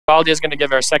Tebaldi is going to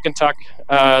give our second talk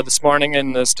this morning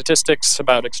in the statistics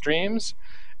about extremes.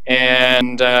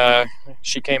 And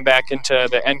she came back into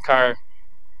the NCAR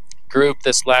group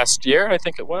this last year, I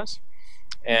think it was.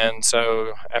 And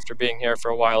so after being here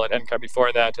for a while at NCAR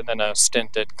before that, and then a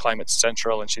stint at Climate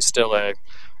Central, and she's still a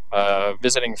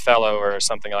visiting fellow or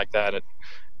something like that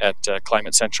at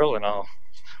Climate Central, and I'll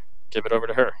give it over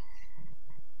to her.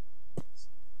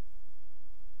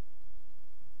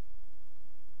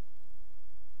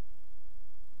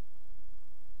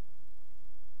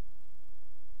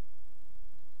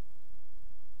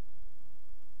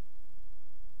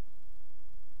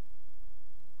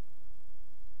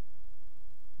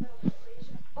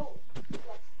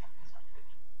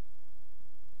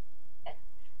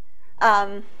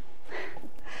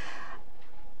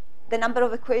 The number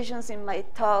of equations in my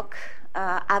talk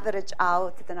average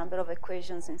out the number of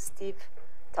equations in Steve's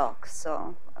talk.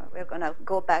 So we're going to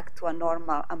go back to a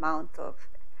normal amount of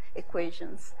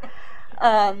equations.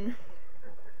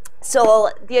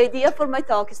 So the idea for my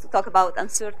talk is to talk about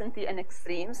uncertainty and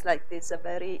extremes, like this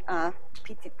very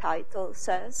pithy title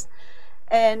says.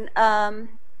 And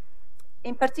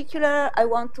in particular, I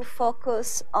want to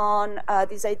focus on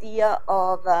this idea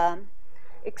of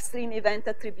extreme event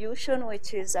attribution,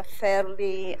 which is a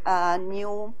fairly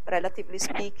new, relatively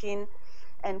speaking,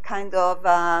 and kind of,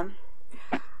 I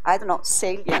don't know,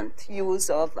 salient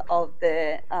use of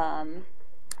the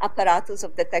apparatus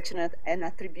of detection and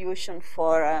attribution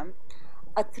for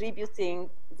attributing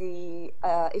the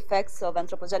effects of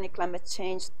anthropogenic climate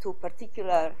change to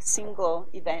particular single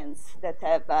events that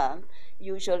have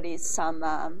usually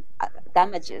some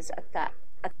damages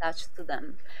attached to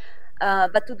them.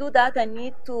 But to do that, I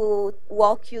need to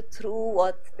walk you through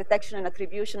what detection and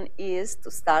attribution is to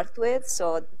start with.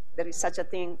 So there is such a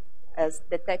thing as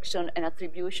detection and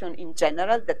attribution in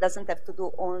general that doesn't have to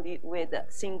do only with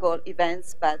single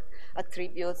events, but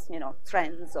attributes,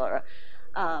 trends or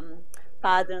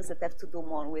patterns that have to do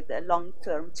more with the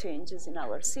long-term changes in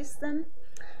our system.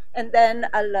 And then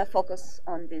I'll focus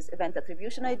on this event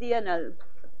attribution idea, and I'll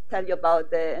tell you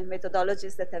about the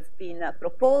methodologies that have been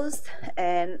proposed,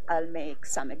 and I'll make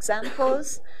some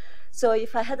examples. So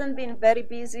if I hadn't been very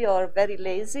busy or very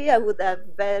lazy, I would have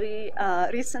very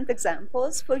recent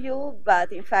examples for you,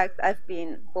 but in fact, I've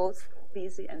been both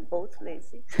busy and both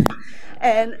lazy.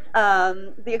 And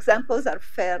the examples are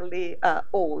fairly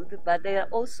old, but they are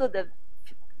also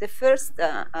the first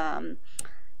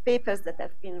papers that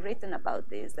have been written about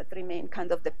this that remain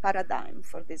kind of the paradigm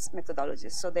for these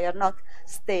methodologies. So they are not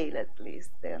stale, at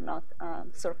least. They are not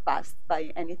surpassed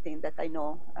by anything that I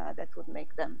know that would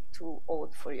make them too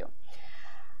old for you.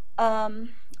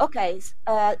 Okay,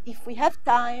 if we have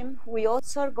time, we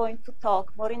also are going to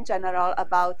talk more in general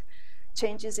about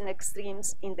changes in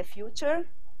extremes in the future.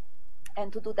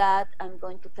 And to do that, I'm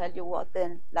going to tell you what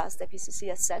the last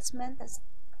IPCC assessment has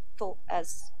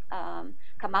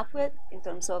come up with in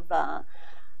terms of the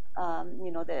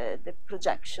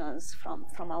projections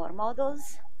from our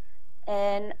models.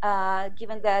 And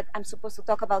given that I'm supposed to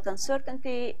talk about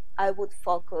uncertainty, I would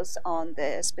focus on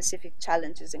the specific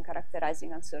challenges in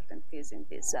characterizing uncertainties in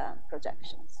these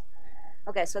projections.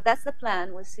 Okay, so that's the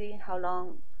plan. We'll see how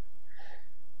long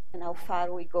and how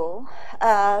far we go.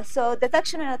 So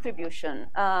detection and attribution.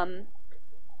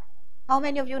 How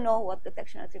many of you know what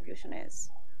detection and attribution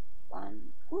is?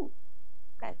 One. Ooh.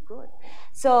 Okay, good.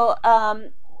 So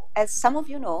as some of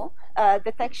you know,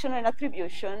 detection and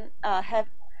attribution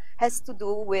has to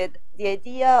do with the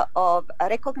idea of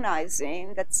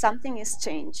recognizing that something is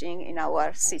changing in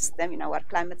our system, in our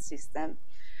climate system,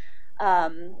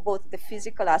 both the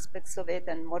physical aspects of it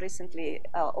and more recently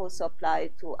also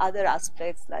applied to other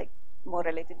aspects like more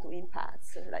related to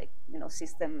impacts, like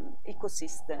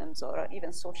ecosystems or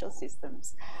even social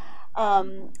systems.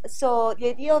 So the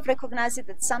idea of recognizing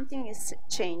that something is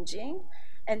changing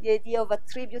and the idea of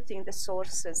attributing the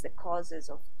sources, the causes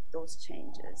of those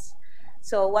changes.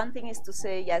 So one thing is to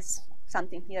say, yes,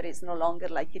 something here is no longer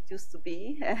like it used to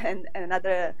be, and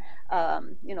another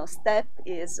step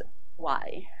is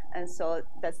why. And so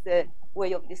that's the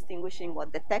way of distinguishing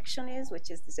what detection is, which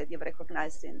is this idea of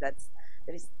recognizing that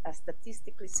there is a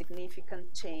statistically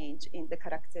significant change in the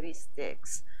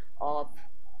characteristics of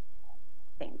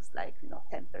things like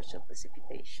temperature,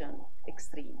 precipitation,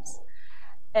 extremes.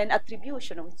 And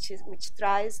attribution, which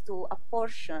tries to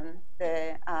apportion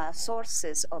the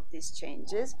sources of these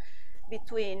changes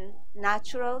between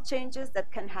natural changes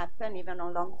that can happen even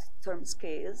on long-term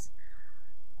scales,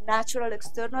 natural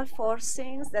external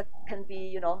forcings that can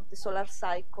be, the solar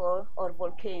cycle or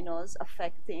volcanoes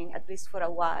affecting, at least for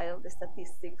a while, the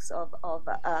statistics of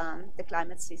the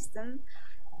climate system,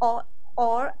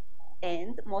 or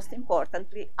and most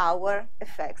importantly, our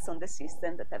effects on the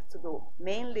system that have to do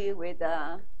mainly with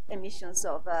emissions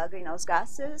of greenhouse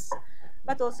gases,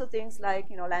 but also things like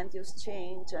land use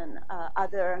change and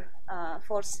other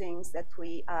forcings that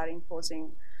we are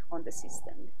imposing on the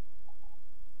system.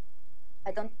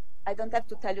 I don't have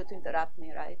to tell you to interrupt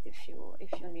me, right? If you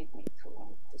need me to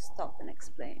stop and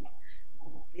explain,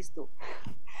 please do.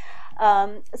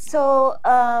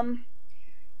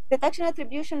 Detection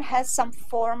attribution has some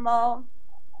formal,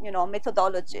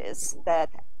 methodologies that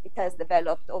it has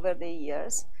developed over the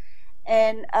years.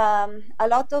 And a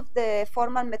lot of the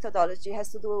formal methodology has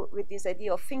to do with this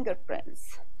idea of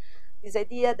fingerprints, this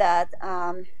idea that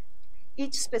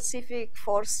each specific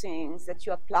forcing that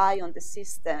you apply on the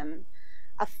system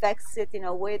affects it in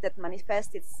a way that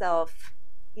manifests itself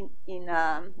in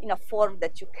a form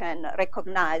that you can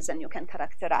recognize and you can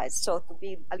characterize. So to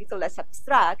be a little less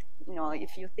abstract,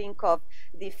 if you think of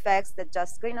the effects that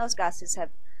just greenhouse gases have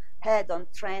had on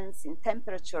trends in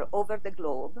temperature over the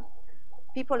globe,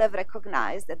 people have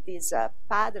recognized that these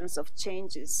patterns of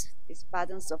changes, these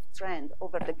patterns of trend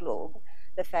over the globe,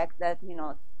 the fact that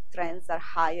trends are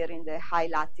higher in the high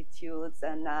latitudes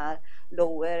and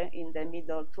lower in the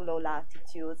middle to low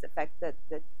latitudes, the fact that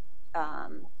the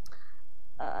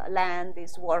land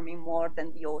is warming more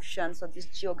than the ocean. So this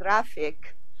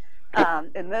geographic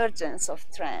emergence of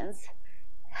trends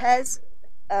has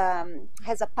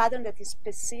a pattern that is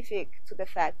specific to the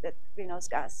fact that greenhouse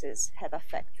gases have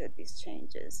affected these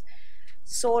changes.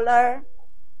 Solar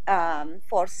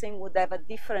forcing would have a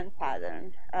different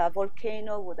pattern.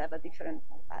 Volcano would have a different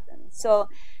pattern. So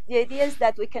the idea is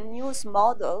that we can use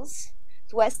models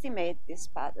to estimate these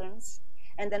patterns,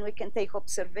 and then we can take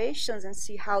observations and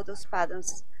see how those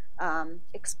patterns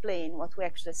explain what we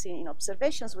actually see in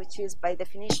observations, which is by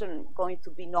definition going to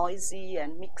be noisy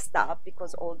and mixed up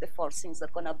because all the forcings are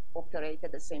going to operate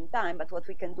at the same time. But what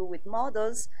we can do with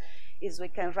models is we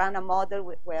can run a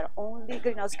model where only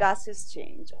greenhouse gases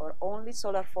change, or only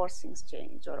solar forcings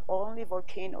change, or only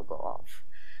volcano go off.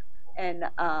 And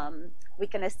we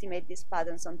can estimate these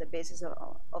patterns on the basis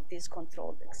of these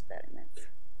controlled experiments.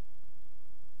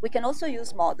 We can also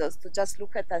use models to just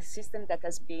look at a system that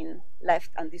has been left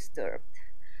undisturbed.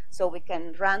 So we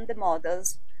can run the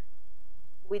models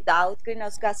without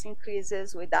greenhouse gas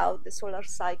increases, without the solar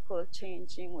cycle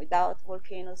changing, without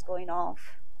volcanoes going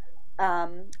off.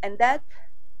 And that,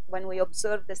 when we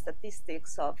observe the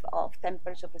statistics of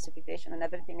temperature, precipitation, and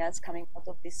everything else coming out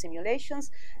of these simulations,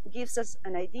 gives us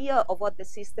an idea of what the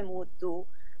system would do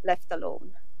left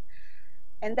alone.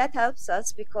 And that helps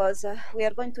us because we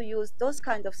are going to use those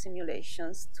kind of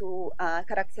simulations to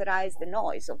characterize the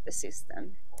noise of the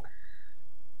system.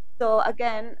 So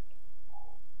again,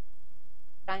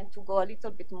 trying to go a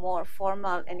little bit more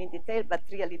formal and in detail, but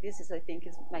really this is, I think,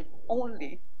 is my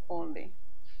only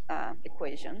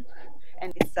equation.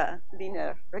 And it's a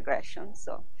linear regression,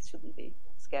 so it shouldn't be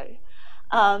scary.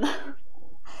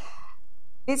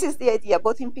 This is the idea,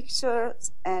 both in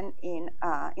pictures and in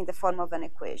the form of an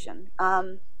equation.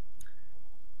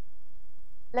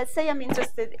 Let's say I'm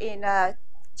interested in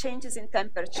changes in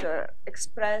temperature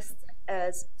expressed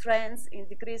as trends in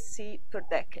degrees C per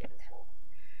decade.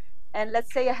 And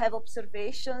let's say I have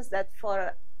observations that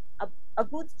for a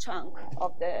good chunk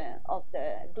of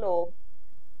the globe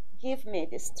give me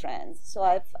these trends. So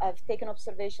I've taken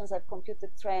observations, I've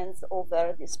computed trends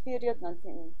over this period,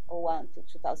 1901 to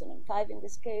 2005 in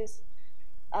this case.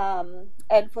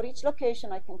 And for each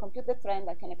location, I can compute the trend,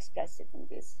 I can express it in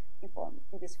this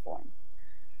form.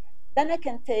 Then I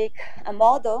can take a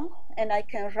model and I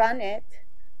can run it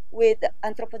with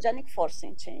anthropogenic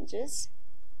forcing changes,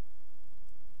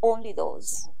 only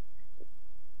those.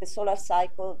 The solar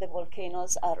cycle, the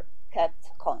volcanoes are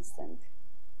kept constant.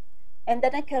 And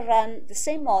then I can run the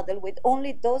same model with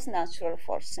only those natural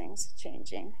forcings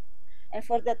changing. And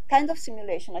for that kind of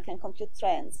simulation, I can compute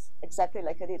trends exactly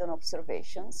like I did on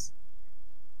observations.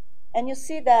 And you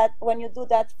see that when you do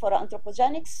that for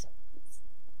anthropogenic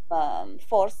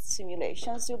forced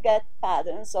simulations, you get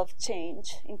patterns of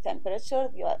change in temperature.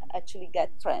 You actually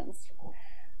get trends.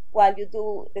 While you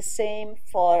do the same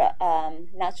for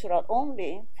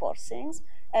natural-only forcings,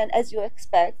 and as you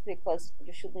expect, because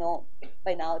you should know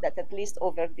by now that at least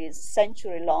over this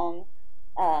century-long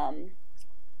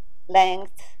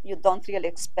length, you don't really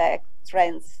expect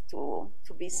trends to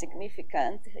be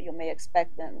significant. You may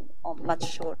expect them on much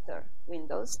shorter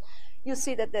windows. You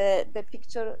see that the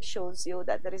picture shows you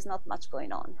that there is not much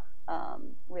going on.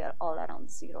 We are all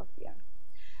around zero here.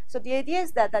 So the idea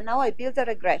is that now I build a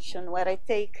regression where I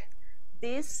take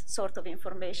this sort of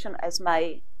information as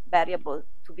my variable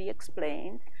to be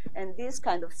explained, and this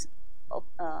kind of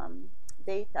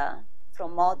data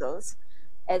from models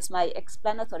as my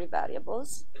explanatory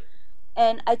variables.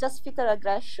 And I just fit a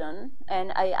regression,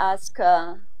 and I ask,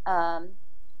 how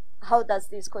does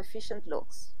this coefficient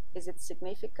looks? Is it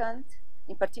significant?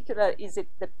 In particular, is it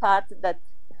the part that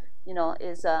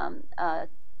is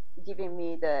giving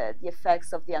me the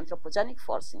effects of the anthropogenic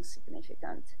forcing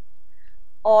significant?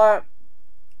 Or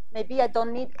maybe I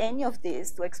don't need any of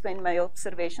this to explain my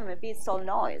observation. Maybe it's all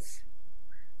noise.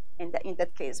 In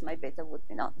that case, my beta would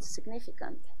be not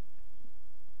significant.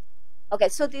 Okay,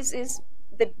 so this is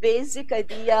the basic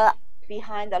idea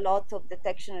behind a lot of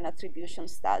detection and attribution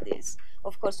studies.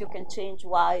 Of course, you can change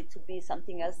Y to be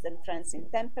something else than trends in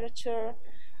temperature.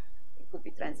 It could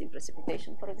be trends in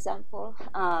precipitation, for example.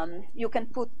 You can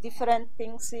put different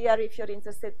things here if you're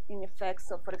interested in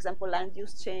effects of, for example, land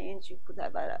use change. You could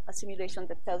have a simulation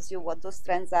that tells you what those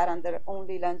trends are under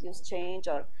only land use change,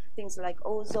 or things like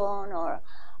ozone or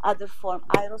other form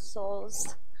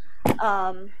aerosols.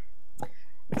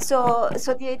 So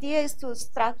the idea is to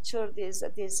structure this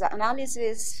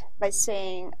analysis by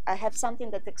saying, I have something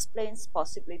that explains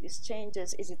possibly these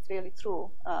changes. Is it really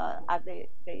true? Are they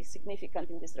significant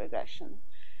in this regression?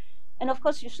 And of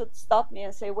course, you should stop me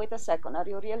and say, wait a second, are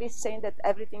you really saying that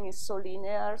everything is so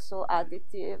linear, so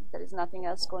additive, there is nothing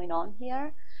else going on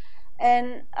here?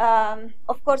 And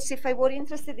of course, if I were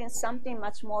interested in something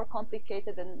much more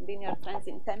complicated than linear trends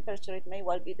in temperature, it may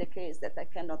well be the case that I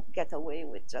cannot get away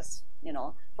with just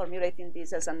formulating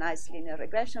this as a nice linear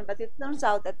regression. But it turns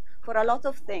out that for a lot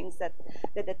of things that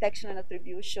the detection and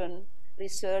attribution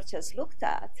research has looked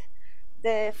at,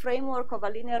 the framework of a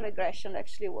linear regression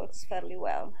actually works fairly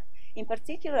well. In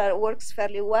particular, it works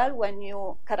fairly well when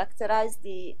you characterize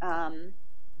the, is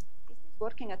this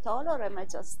working at all, or am I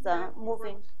just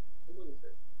moving?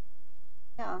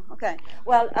 Yeah, okay.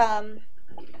 Well,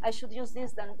 I should use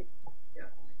this then. Yeah.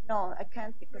 No, I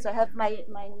can't because I have my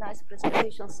nice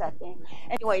presentation setting.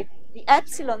 Anyway, the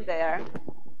epsilon there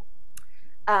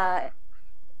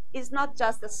is not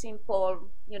just a simple,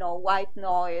 white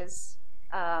noise,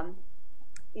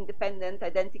 independent,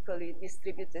 identically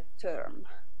distributed term.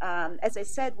 As I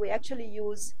said, we actually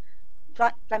use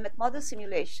climate model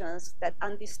simulations, that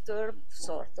undisturbed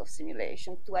sort of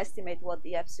simulation, to estimate what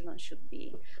the epsilon should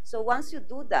be. So once you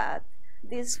do that,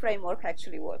 this framework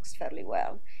actually works fairly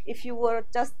well. If you were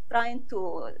just trying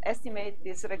to estimate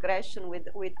this regression with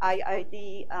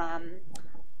IID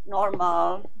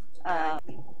normal,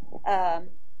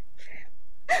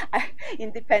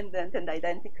 independent and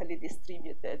identically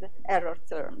distributed error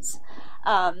terms,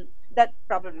 that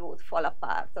probably would fall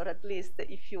apart, or at least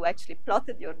if you actually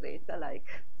plotted your data like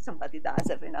somebody does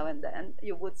every now and then,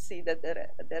 you would see that the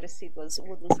residuals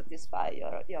wouldn't satisfy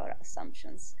your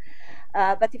assumptions.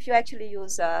 But if you actually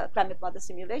use climate model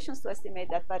simulations to estimate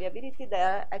that variability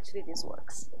there, actually this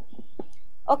works.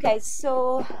 Okay,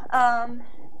 so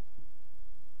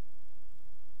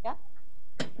yeah,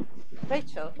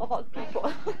 Rachel, of all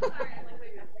people.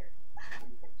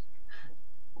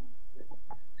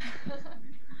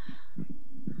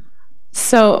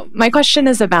 So my question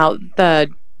is about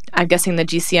I'm guessing the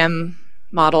GCM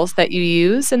models that you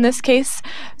use in this case.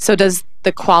 So does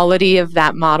the quality of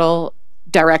that model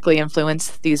directly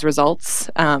influence these results?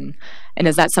 And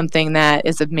is that something that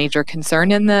is a major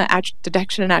concern in the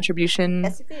detection and attribution?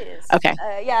 Yes, it is. Okay.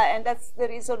 Yeah, and that's the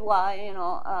reason why,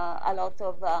 a lot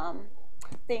of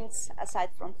things aside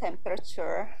from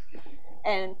temperature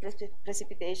and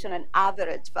precipitation and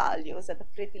average values at a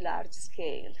pretty large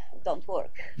scale don't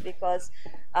work, because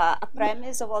a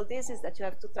premise of all this is that you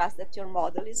have to trust that your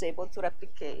model is able to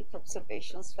replicate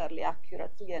observations fairly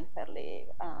accurately and fairly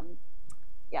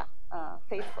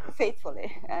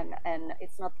faithfully, and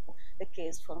it's not the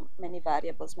case for many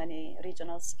variables, many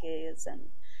regional scales,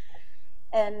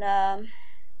 and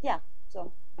yeah,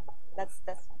 so that's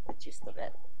the gist of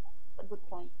it. A good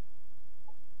point.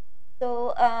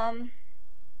 So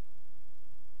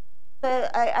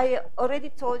I already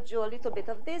told you a little bit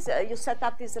of this. You set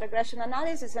up this regression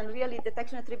analysis, and really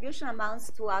detection attribution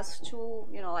amounts to ask two,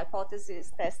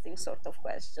 hypothesis testing sort of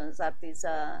questions. Are these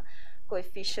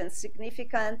coefficients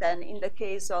significant? And in the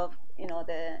case of,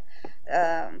 the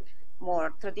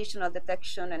more traditional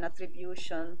detection and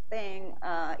attribution thing,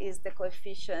 is the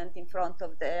coefficient in front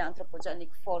of the anthropogenic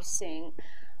forcing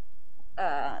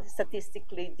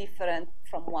statistically different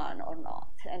from one or not?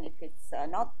 And if it's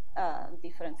not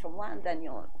different from one, then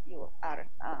you are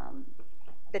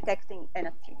detecting and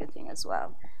attributing as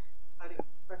well.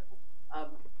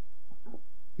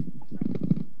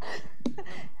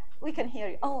 We can hear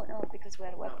you. Oh no, because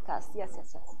we're webcast. Yes.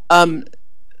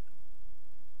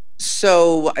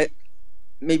 So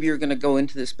maybe you're going to go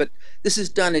into this, but this is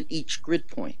done at each grid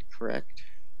point, correct?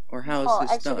 Or how is Oh,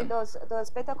 this actually, done? those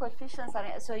beta coefficients are,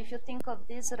 so if you think of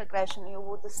this regression, you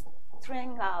would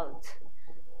string out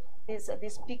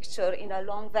this picture in a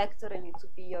long vector, and it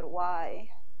would be your y.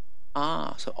 Ah,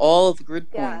 so all of the grid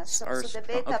Yeah, points are... so the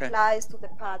beta okay. applies to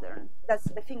the pattern. That's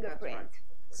the fingerprint.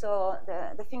 So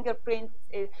the fingerprint,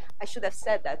 I should have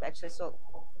said that actually, so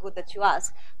good that you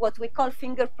asked. What we call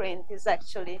fingerprint is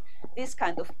actually this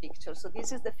kind of picture. So this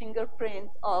is the fingerprint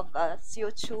of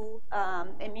CO2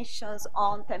 emissions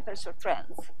on temperature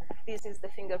trends. This is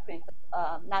the fingerprint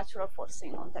of natural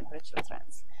forcing on temperature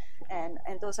trends.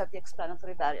 And those are the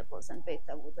explanatory variables, and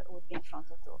beta would be in front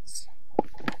of those.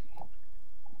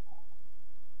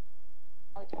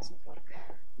 Oh, it doesn't work.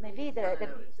 Maybe it's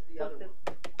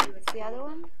the other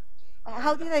one.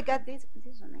 How did I get this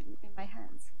one in my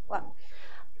hands? Well,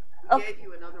 We gave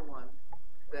you another one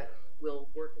that will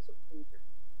work as a pointer.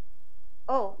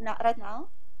 Oh, right now?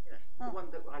 Yeah, the one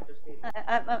that I just gave you.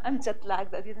 I'm jet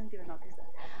lagged. I didn't even notice that.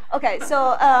 Okay,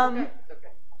 so It's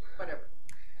okay. Whatever.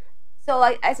 So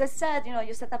as I said,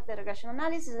 you set up the regression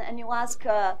analysis and you ask,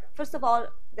 first of all,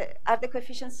 are the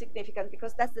coefficients significant?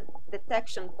 Because that's the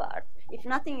detection part. If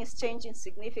nothing is changing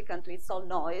significantly, it's all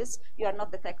noise, you are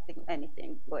not detecting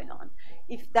anything going on.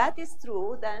 If that is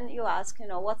true, then you ask,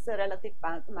 what's the relative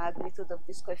magnitude of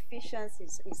these coefficients?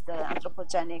 Is the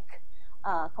anthropogenic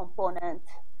component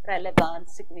relevant,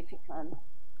 significant,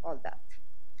 all that.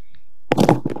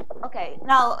 Okay,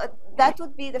 now that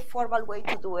would be the formal way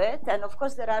to do it, and of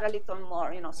course there are a little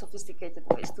more, sophisticated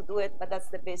ways to do it, but that's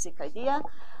the basic idea.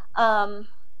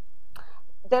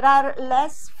 There are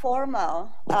less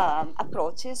formal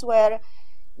approaches where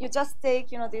you just take,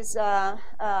 these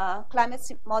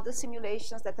climate model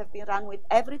simulations that have been run with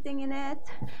everything in it,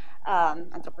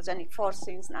 anthropogenic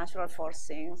forcings, natural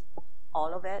forcings,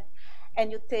 all of it. And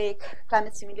you take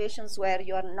climate simulations where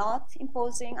you are not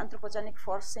imposing anthropogenic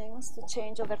forcings to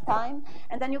change over time,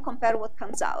 and then you compare what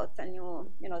comes out, and you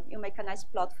make a nice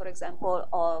plot, for example,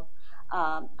 of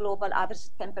global average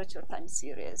temperature time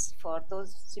series for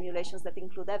those simulations that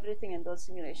include everything and those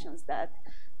simulations that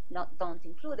don't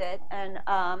include it. And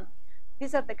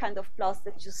these are the kind of plots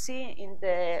that you see in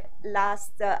the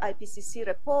last IPCC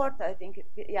report. I think,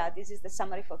 yeah, this is the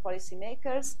summary for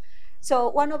policymakers. So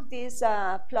one of these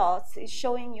plots is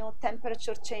showing you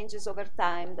temperature changes over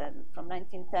time, then from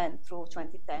 1910 through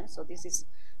 2010. So this is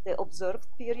the observed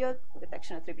period.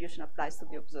 Detection attribution applies to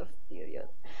the observed period.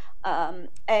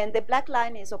 And the black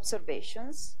line is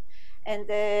observations. And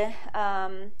the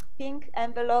pink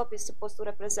envelope is supposed to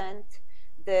represent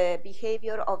the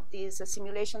behavior of these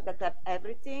simulations that have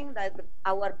everything, like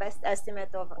our best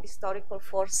estimate of historical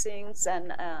forcings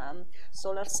and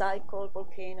solar cycle,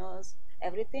 volcanoes,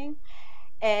 everything.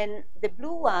 And the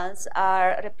blue ones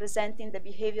are representing the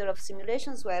behavior of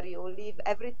simulations where you leave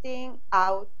everything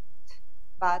out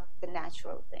but the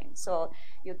natural thing. So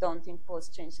you don't impose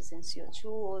changes in CO2,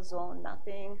 ozone,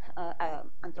 nothing,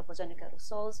 anthropogenic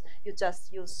aerosols. You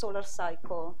just use solar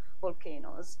cycle,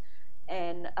 volcanoes.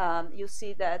 And you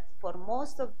see that for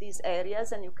most of these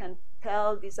areas, and you can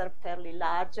tell these are fairly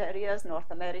large areas,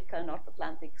 North America, North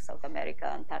Atlantic, South America,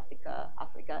 Antarctica,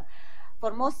 Africa.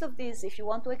 For most of these, if you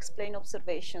want to explain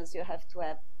observations, you have to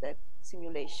have the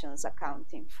simulations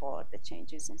accounting for the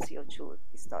changes in CO2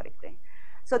 historically.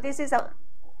 So this is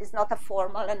not a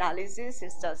formal analysis,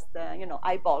 it's just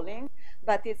eyeballing,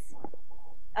 but it's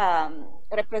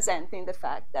representing the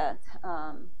fact that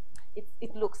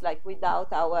it looks like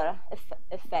without our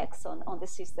effects on the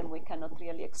system, we cannot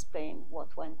really explain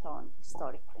what went on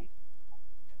historically.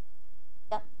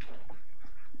 Yeah.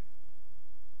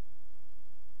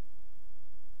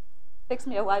 It takes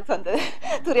me a while to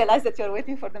realize that you're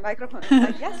waiting for the microphone.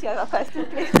 Like, yes, you have a question,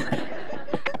 please.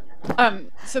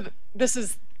 So this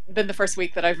has been the first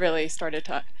week that I've really started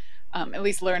to at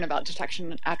least learn about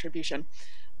detection and attribution.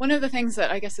 One of the things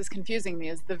that I guess is confusing me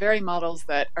is the very models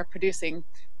that are producing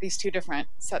these two different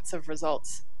sets of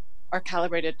results are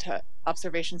calibrated to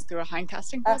observations through a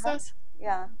hindcasting process.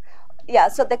 Yeah.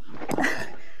 So the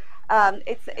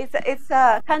it's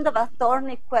a kind of a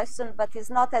thorny question, but it's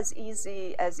not as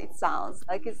easy as it sounds.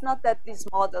 Like, it's not that these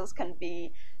models can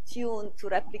be tuned to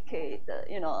replicate, the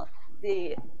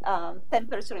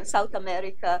temperature in South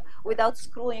America without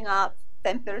screwing up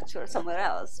temperature somewhere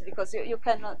else, because you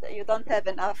don't have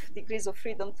enough degrees of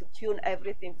freedom to tune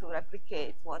everything to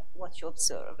replicate what you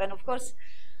observe. And of course,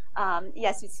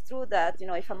 yes, it's true that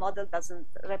if a model doesn't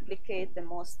replicate the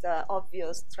most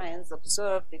obvious trends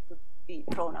observed, it would be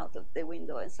thrown out of the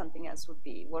window and something else would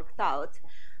be worked out.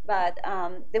 But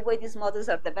the way these models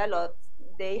are developed,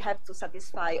 they have to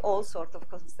satisfy all sorts of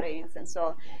constraints. And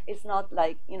so it's not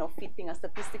like, fitting a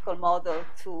statistical model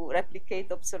to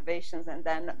replicate observations and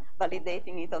then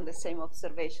validating it on the same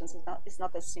observations. It's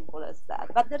not as simple as that.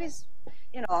 But there is,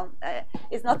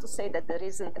 it's not to say that there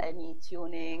isn't any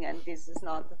tuning, and this is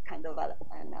not kind of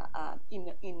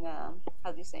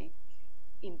how do you say,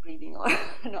 inbreeding or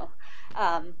no.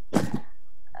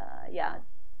 Yeah.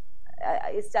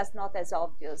 It's just not as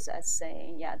obvious as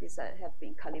saying, yeah, these have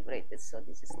been calibrated, so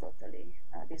this is totally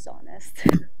dishonest.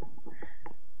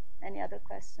 Any other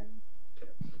question?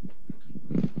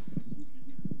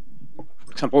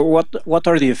 For example, what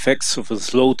are the effects of a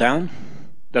slowdown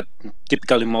that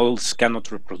typically models cannot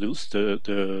reproduce?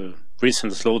 The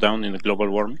recent slowdown in the global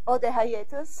warming? Oh, the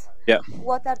hiatus? Yeah.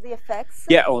 What are the effects?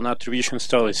 Yeah, on attribution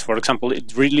studies. For example,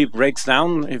 it really breaks down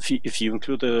if you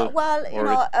include the. Well,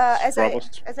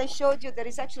 as I showed you, there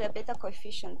is actually a beta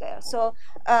coefficient there. So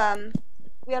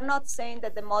we are not saying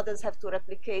that the models have to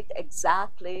replicate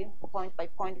exactly point by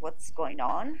point what's going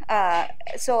on.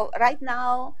 So right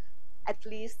now, at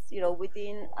least,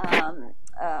 within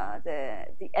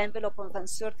the envelope of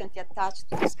uncertainty attached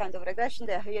to this kind of regression,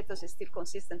 the hiatus is still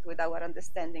consistent with our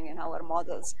understanding in our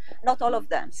models. Not all of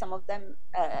them. Some of them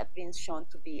have been shown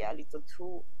to be a little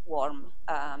too warm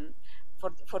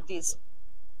for this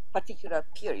particular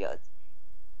period.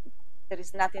 There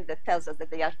is nothing that tells us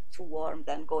that they are too warm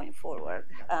then going forward.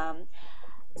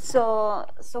 So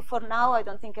for now, I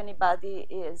don't think anybody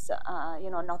is,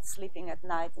 not sleeping at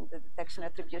night in the detection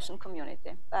attribution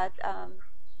community. But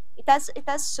it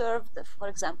has served, for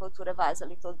example, to revise a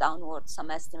little downward some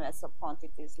estimates of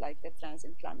quantities like the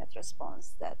transient climate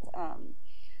response that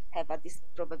have a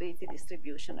probability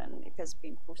distribution, and it has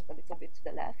been pushed a little bit to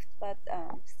the left, but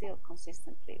still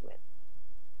consistently with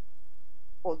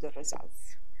all the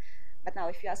results. But now,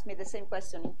 if you ask me the same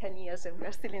question in 10 years and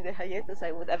we're still in the hiatus,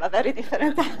 I would have a very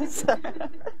different answer.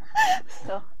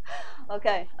 So,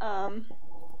 okay.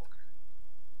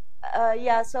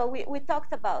 Yeah, so we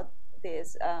talked about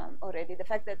this already, the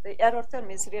fact that the error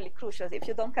term is really crucial. If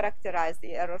you don't characterize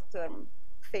the error term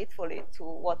faithfully to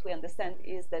what we understand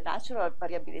is the natural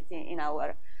variability in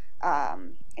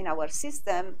our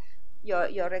system,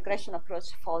 your regression approach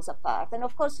falls apart. And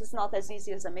of course, it's not as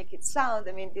easy as I make it sound.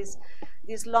 I mean,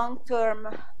 this long-term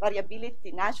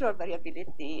variability, natural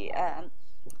variability,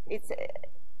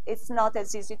 it's not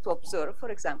as easy to observe, for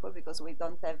example, because we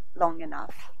don't have long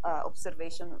enough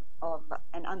observation of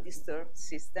an undisturbed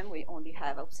system. We only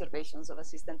have observations of a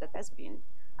system that has been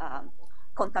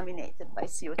contaminated by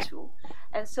CO2.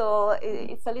 And so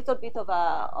it's a little bit of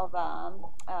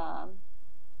a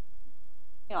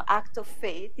act of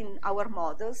faith in our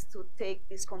models to take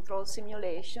these control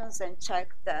simulations and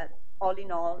check that all in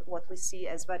all, what we see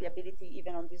as variability,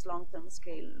 even on this long-term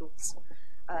scale, looks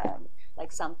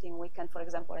like something we can, for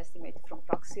example, estimate from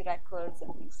proxy records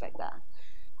and things like that.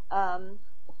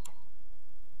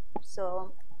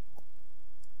 So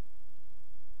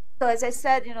as I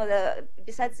said,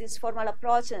 besides this formal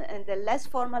approach and the less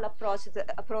formal approach, the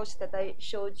approach that I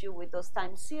showed you with those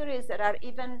time series, there are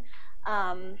even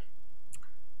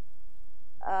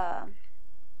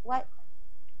what?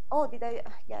 Oh, did I?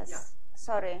 Yes. Yeah.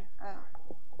 Sorry.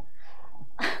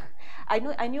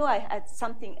 I knew I had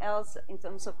something else in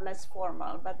terms of less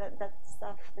formal, but that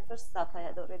stuff, the first stuff I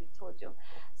had already told you.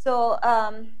 So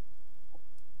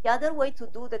the other way to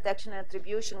do detection and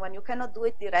attribution, when you cannot do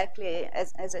it directly,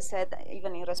 as I said,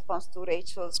 even in response to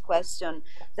Rachel's question,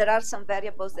 there are some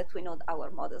variables that we know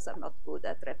our models are not good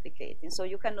at replicating. So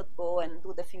you cannot go and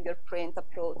do the fingerprint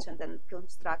approach and then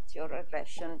construct your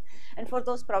regression. And for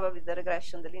those, probably the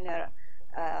regression, the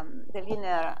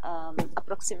linear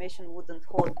approximation wouldn't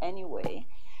hold anyway.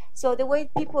 So the way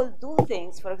people do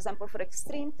things, for example, for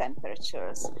extreme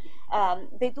temperatures,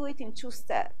 they do it in two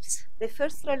steps. They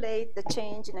first relate the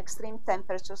change in extreme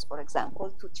temperatures, for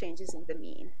example, to changes in the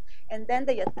mean. And then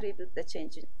they attribute the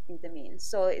change in the mean.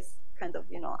 So it's kind of,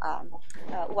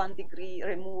 1 degree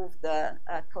removed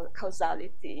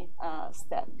causality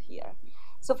step here.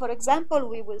 So for example,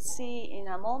 we will see in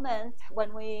a moment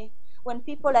when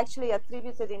people actually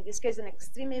attributed, in this case, an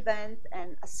extreme event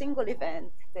and a single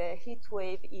event, the heat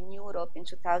wave in Europe in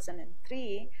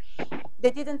 2003,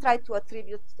 they didn't try to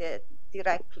attribute it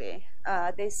directly.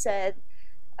 They said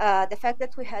the fact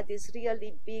that we had this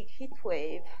really big heat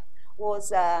wave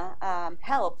was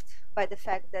helped by the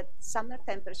fact that summer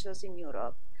temperatures in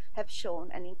Europe have shown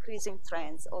an increasing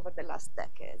trend over the last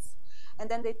decades. And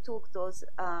then they took those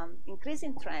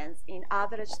increasing trends in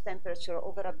average temperature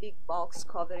over a big box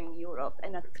covering Europe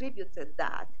and attributed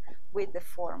that with the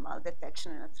formal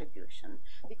detection and attribution,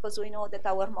 because we know that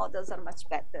our models are much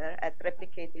better at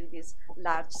replicating these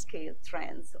large-scale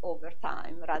trends over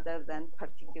time rather than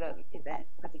particular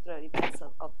events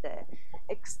of the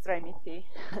extremity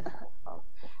of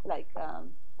like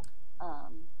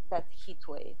that heat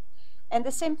wave. And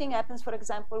the same thing happens, for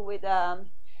example, with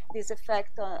this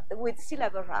effect with sea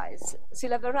level rise. Sea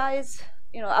level rise,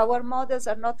 our models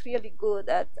are not really good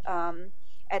at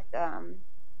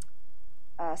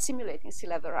simulating sea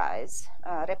level rise,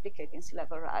 replicating sea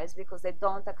level rise, because they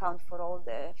don't account for all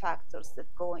the factors that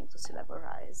go into sea level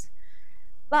rise.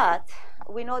 But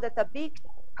we know that a big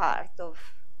part of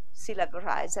sea level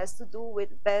rise has to do with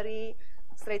very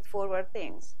straightforward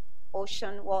things.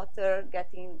 Ocean water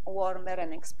getting warmer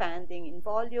and expanding in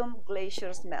volume,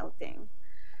 glaciers melting.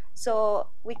 So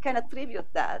we can attribute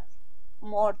that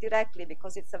more directly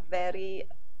because it's a very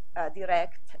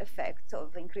direct effect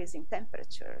of increasing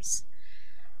temperatures.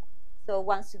 So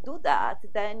once you do that,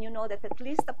 then you know that at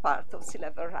least a part of sea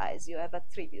level rise you have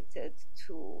attributed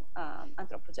to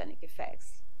anthropogenic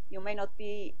effects. You may not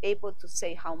be able to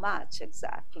say how much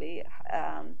exactly,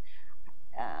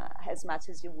 as much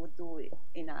as you would do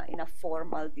in a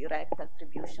formal direct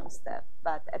attribution step,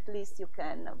 but at least you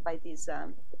can, by these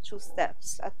 2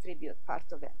 steps, attribute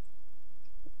part of it.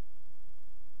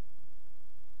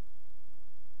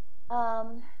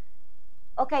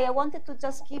 Okay, I wanted to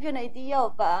just give you an idea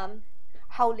of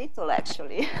how little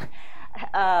actually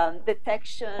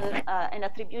detection and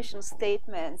attribution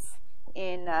statements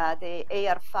in the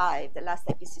AR5, the last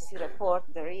IPCC report,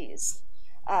 there is.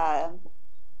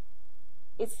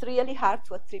 It's really hard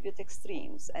to attribute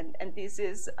extremes, and this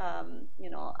is,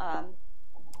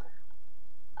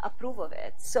 a proof of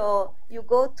it. So you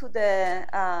go to the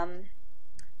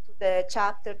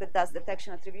chapter that does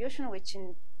detection attribution, which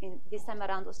in this time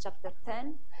around was chapter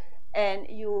 10, and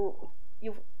you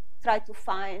try to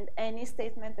find any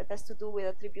statement that has to do with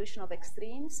attribution of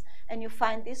extremes, and you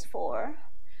find these 4.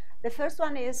 The first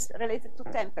one is related to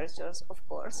temperatures, of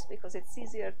course, because it's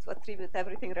easier to attribute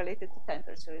everything related to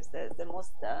temperature. It's the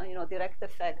most direct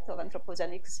effect of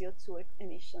anthropogenic CO2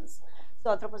 emissions. So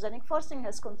anthropogenic forcing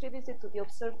has contributed to the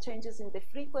observed changes in the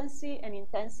frequency and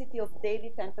intensity of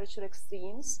daily temperature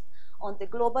extremes on the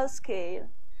global scale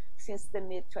since the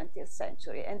mid-20th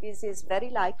century. And this is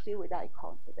very likely with high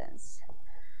confidence.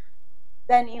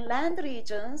 Then in land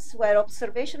regions where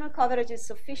observational coverage is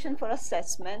sufficient for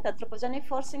assessment, anthropogenic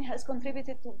forcing has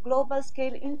contributed to global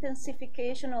scale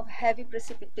intensification of heavy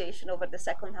precipitation over the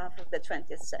second half of the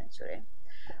 20th century.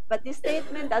 But this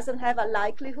statement doesn't have a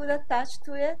likelihood attached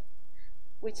to it,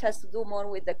 which has to do more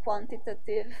with the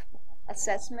quantitative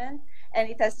assessment, and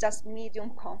it has just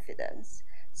medium confidence.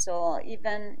 So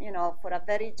even, for a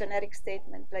very generic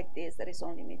statement like this, there is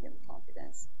only medium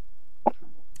confidence.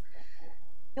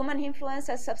 Human influence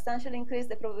has substantially increased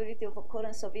the probability of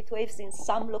occurrence of heat waves in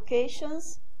some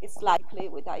locations. It's likely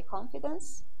with high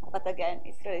confidence, but again,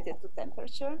 it's related to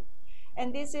temperature.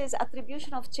 And this is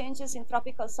attribution of changes in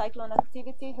tropical cyclone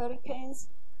activity, hurricanes,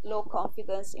 low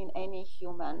confidence in any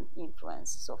human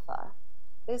influence so far.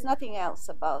 There's nothing else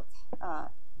about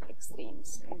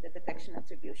extremes in the detection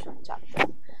attribution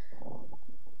chapter.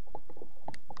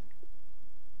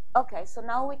 Okay, so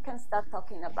now we can start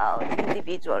talking about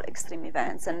individual extreme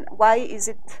events and why is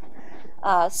it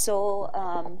so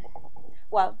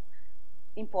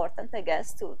important, I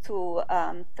guess, to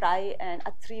try and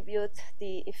attribute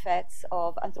the effects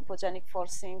of anthropogenic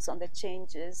forcings on the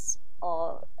changes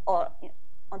or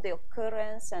on the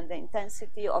occurrence and the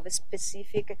intensity of a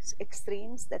specific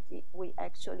extremes that we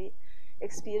actually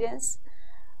experience.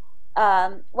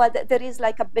 Well, there is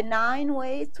like a benign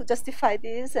way to justify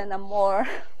this and a more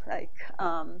like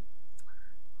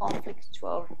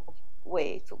conflictual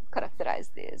way to characterize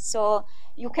this. So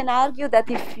you can argue that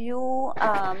if you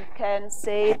can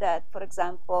say that, for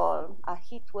example, a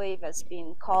heat wave has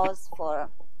been caused for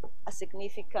a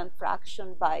significant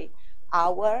fraction by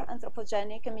our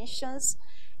anthropogenic emissions,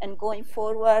 and going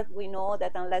forward, we know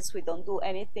that unless we don't do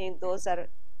anything, those are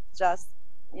just,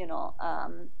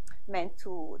 meant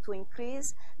to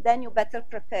increase, then you better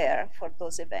prepare for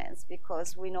those events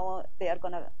because we know they are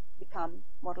going to become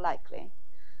more likely.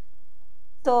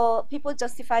 So people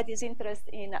justify this interest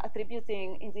in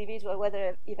attributing individual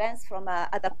weather events from an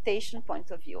adaptation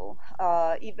point of view.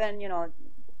 Even,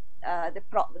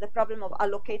 the problem of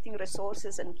allocating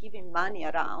resources and giving money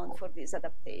around for these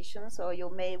adaptations. So you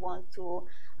may want to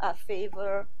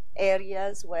favor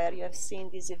areas where you have seen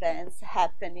these events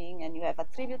happening and you have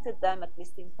attributed them, at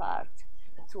least in part,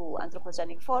 to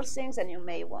anthropogenic forcings, and you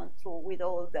may want to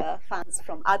withhold funds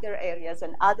from other areas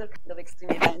and other kind of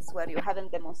extreme events where you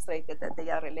haven't demonstrated that they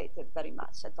are related very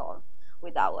much at all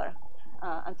with our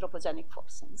anthropogenic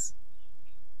forcings.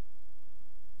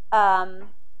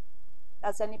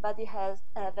 Does anybody have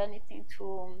anything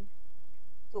to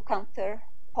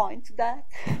counterpoint to that?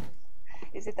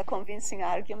 Is it a convincing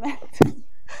argument?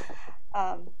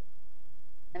 I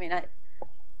mean,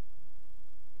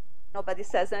 nobody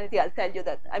says anything. I'll tell you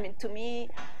that, I mean, to me,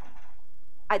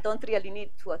 I don't really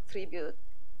need to attribute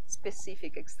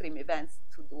specific extreme events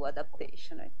to do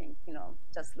adaptation. I think, you know,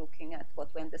 just looking at what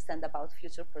we understand about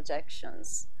future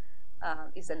projections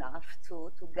is enough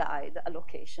to guide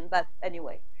allocation. But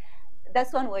anyway,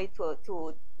 that's one way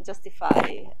to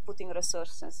justify putting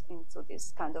resources into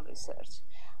this kind of research.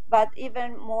 But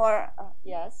even more,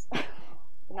 yes,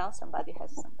 now somebody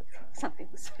has something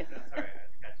to say.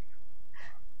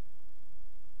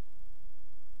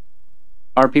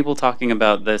 Are people talking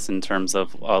about this in terms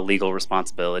of legal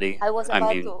responsibility? I was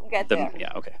about to get there.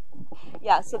 Yeah, okay.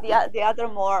 Yeah, so the other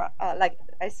more, like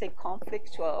I say,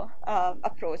 conflictual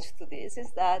approach to this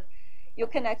is that you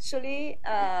can actually,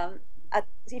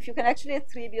 if you can actually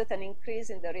attribute an increase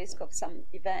in the risk of some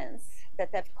events that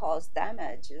have caused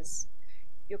damages,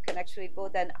 you can actually go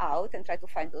then out and try to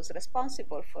find those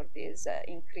responsible for this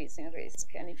increase in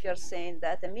risk. And if you're saying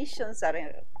that emissions are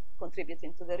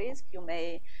contributing to the risk, you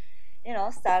may, you know,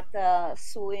 start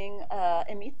suing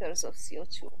emitters of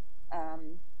CO2.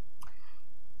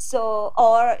 So,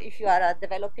 or if you are a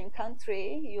developing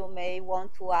country, you may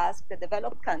want to ask the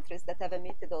developed countries that have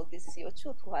emitted all this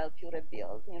CO2 to help you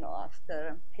rebuild, you know,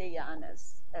 after Heian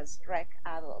has wreaked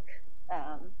havoc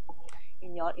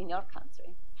in your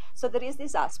country. So there is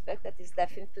this aspect that is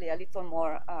definitely a little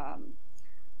more,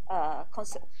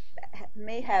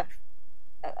 may have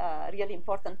really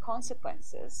important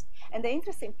consequences. And the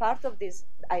interesting part of this,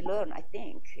 I learned, I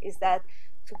think, is that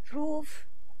to prove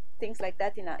things like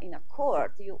that in a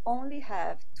court, you only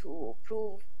have to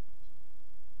prove,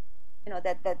 you know,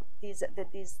 that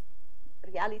this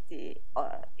reality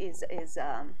is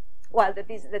well, that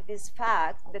this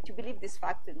fact, that you believe this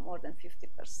fact with more than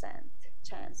 50%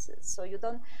 chances. So you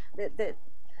don't, the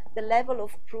level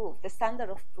of proof, the standard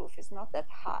of proof is not that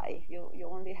high. You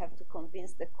only have to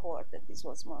convince the court that this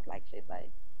was more likely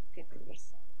by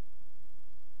 50%.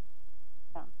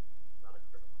 Yeah.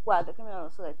 Well, the criminal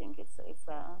also, I think it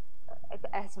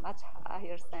has much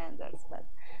higher standards, but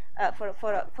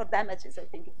for damages, I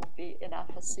think it would be enough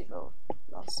a civil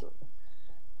lawsuit.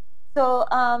 So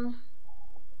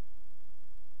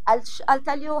I'll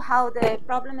tell you how the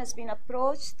problem has been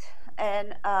approached,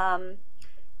 and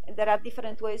there are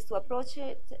different ways to approach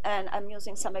it, and I'm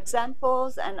using some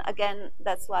examples, and again,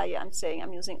 that's why I'm saying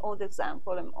I'm using old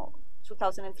example.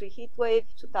 2003 heat wave,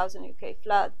 2000 UK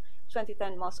flood,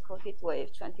 2010 Moscow heat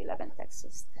wave, 2011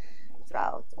 Texas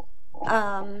drought.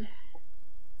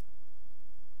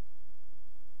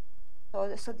 So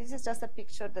this is just a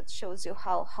picture that shows you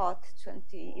how hot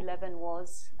 2011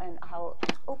 was and how,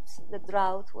 the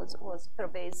drought was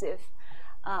pervasive.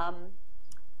 I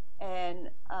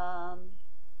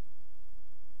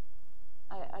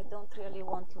don't really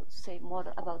want to say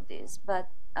more about this, but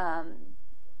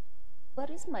what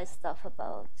is my stuff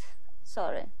about?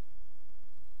 Sorry.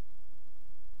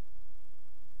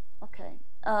 Okay.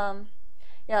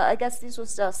 Yeah, I guess this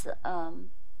was just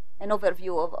an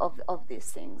overview of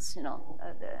these things, you know,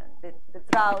 the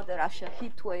drought, the Russia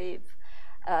heat wave,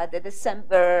 the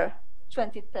December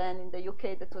 2010 in the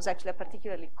UK, that was actually a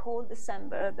particularly cold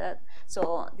December.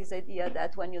 So this idea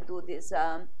that when you do this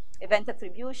event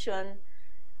attribution,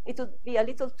 it would be a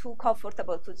little too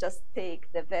comfortable to just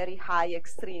take the very high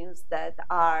extremes that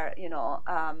are, you know,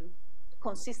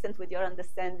 consistent with your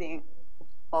understanding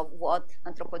of what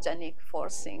anthropogenic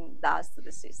forcing does to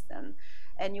the system.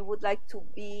 And you would like to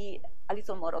be a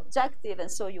little more objective,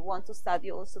 and so you want to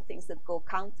study also things that go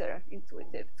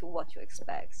counterintuitive to what you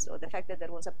expect. So the fact that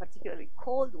there was a particularly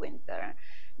cold winter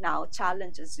now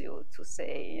challenges you to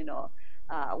say, you know,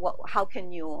 how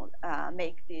can you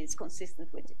make this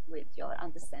consistent with your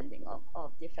understanding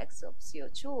of the effects of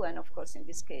CO2? And of course, in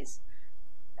this case,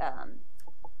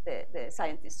 the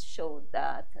scientists showed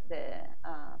that the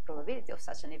probability of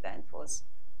such an event was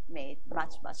made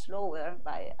much, much lower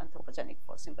by anthropogenic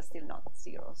forcing, but still not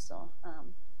zero. So,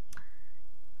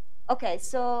 okay,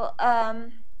 so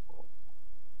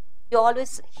you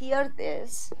always hear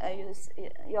this.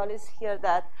 You always hear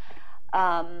that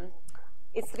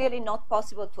it's really not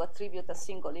possible to attribute a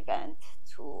single event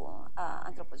to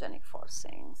anthropogenic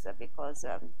forcings because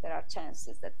there are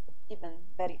chances that even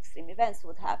very extreme events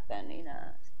would happen in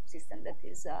a system that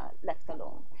is left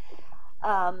alone.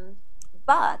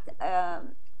 But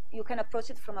you can approach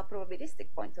it from a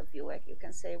probabilistic point of view. Like you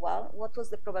can say, well, what was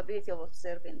the probability of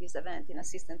observing this event in a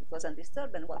system that was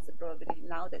undisturbed, and what's the probability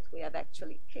now that we have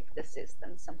actually kicked the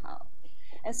system somehow?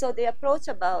 And so the approach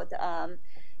about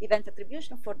event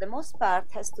attribution, for the most part,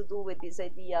 has to do with this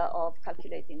idea of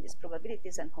calculating these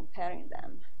probabilities and comparing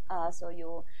them. So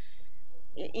you,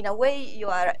 in a way, you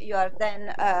are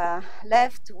then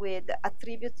left with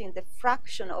attributing the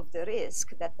fraction of the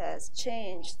risk that has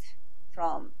changed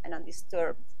from an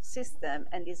undisturbed system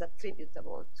and is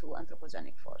attributable to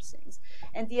anthropogenic forcings.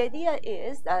 And the idea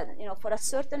is that, for a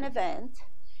certain event,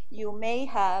 you may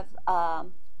have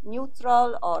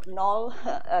neutral or null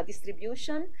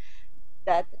distribution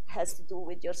that has to do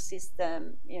with your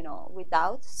system,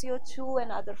 without CO2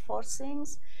 and other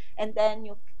forcings. And then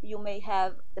you may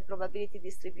have the probability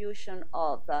distribution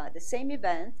of the same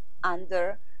event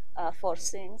under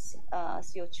forcings,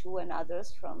 CO2 and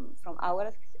others from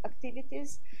our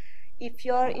activities. If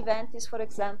your event is, for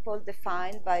example,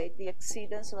 defined by the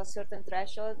exceedance of a certain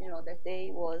threshold, that day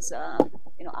was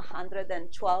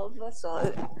 112,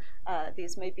 so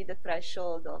this may be the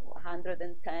threshold of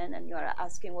 110, and you are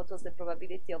asking what was the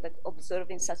probability of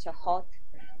observing such a hot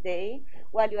day.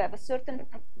 Well, you have a certain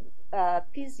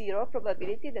P0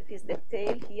 probability, that is the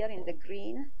tail here in the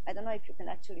green. I don't know if you can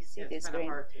actually see this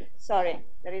green. Sorry,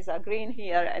 there is a green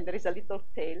here and there is a little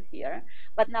tail here.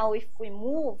 But now if we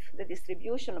move the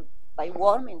distribution by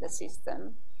warming the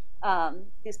system,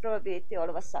 this probability all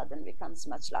of a sudden becomes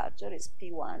much larger, it's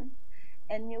P1.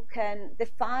 And you can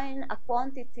define a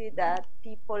quantity that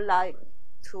people like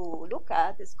to look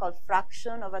at. It's called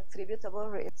fraction of attributable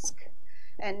risk.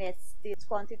 And it's this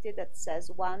quantity that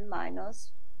says 1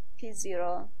 minus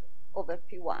P0 over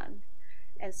P1.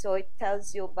 And so it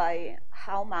tells you by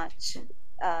how much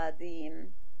the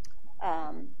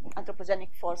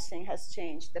anthropogenic forcing has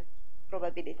changed the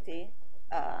probability,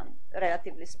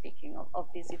 relatively speaking, of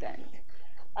this event.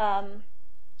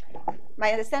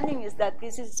 My understanding is that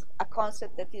this is a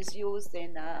concept that is used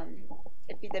in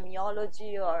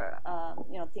epidemiology, or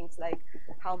things like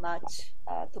how much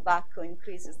tobacco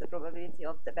increases the probability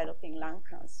of developing lung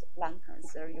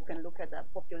cancer. You can look at a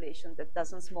population that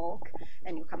doesn't smoke,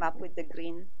 and you come up with the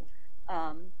green,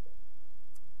 and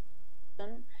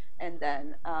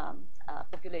then a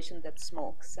population that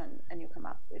smokes, and you come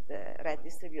up with the red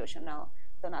distribution. Now,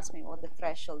 don't ask me what the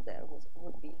threshold there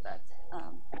would be, but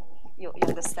you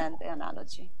understand the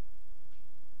analogy.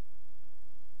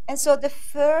 And so the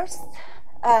first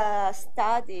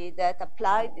study that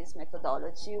applied this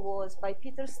methodology was by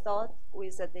Peter Stott, who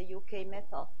is at the UK Met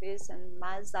Office, and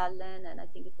Miles Allen, and I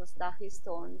think it was Dahi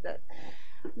Stone, that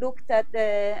looked at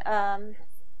the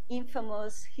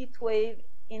infamous heat wave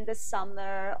in the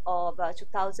summer of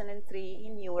 2003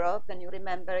 in Europe. And you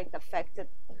remember it affected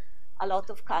a lot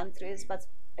of countries, but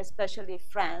especially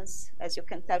France, as you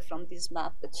can tell from this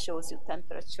map that shows you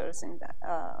temperatures in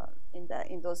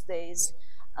those days.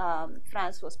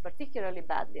 France was particularly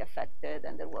badly affected,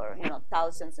 and there were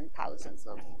thousands and thousands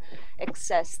of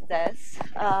excess deaths.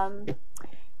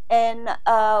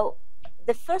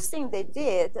 The first thing they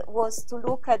did was to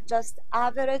look at just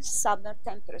average summer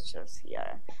temperatures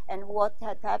here and what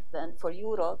had happened for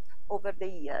Europe over the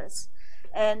years.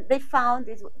 And they found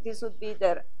this would be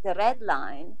the red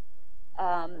line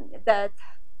that,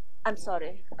 I'm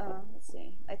sorry, let's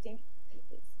see, I think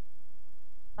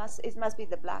it must be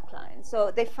the black line. So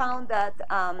they found that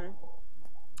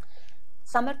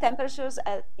summer temperatures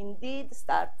indeed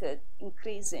started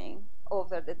increasing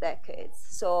over the decades.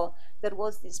 So there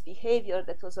was this behavior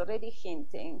that was already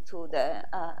hinting to the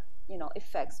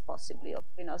effects possibly of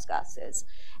greenhouse gases.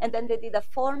 And then they did a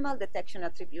formal detection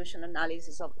attribution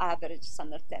analysis of average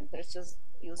summer temperatures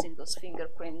using those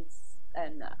fingerprints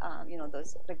and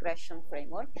those regression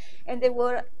framework. And they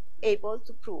were able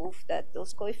to prove that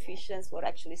those coefficients were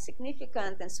actually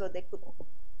significant, and so they could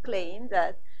claim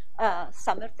that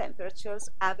summer temperatures,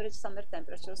 average summer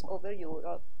temperatures over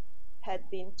Europe, had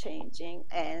been changing,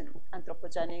 and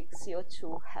anthropogenic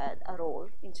CO2 had a role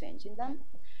in changing them.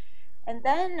 And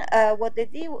then what they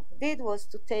did was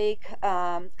to take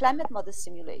climate model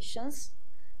simulations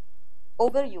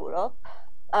over Europe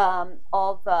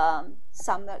of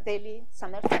daily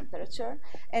summer temperature,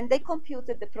 and they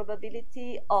computed the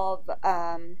probability of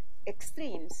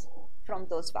extremes from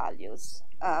those values,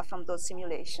 from those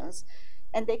simulations.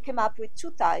 And they came up with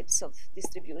two types of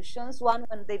distributions. One,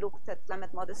 when they looked at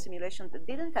climate model simulations that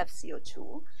didn't have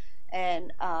CO2,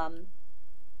 and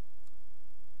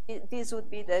this would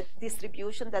be the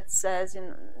distribution that says,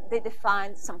 they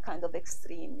defined some kind of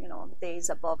extreme, days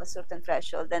above a certain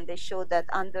threshold. Then they show that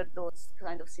under those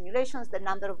kind of simulations, the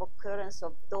number of occurrence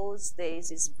of those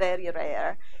days is very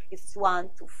rare. It's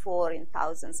 1 to 4 in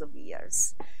thousands of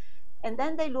years. And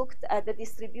then they looked at the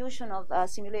distribution of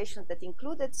simulations that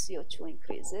included CO2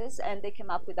 increases, and they came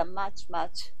up with a much,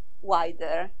 much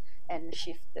wider and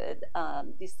shifted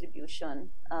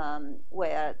distribution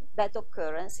where that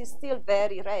occurrence is still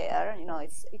very rare.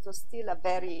 It was still a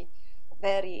very,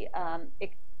 very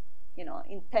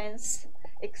intense,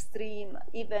 extreme,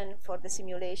 even for the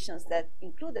simulations that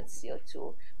included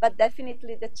CO2, but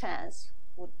definitely the chance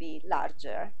would be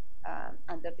larger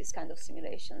under this kind of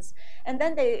simulations. And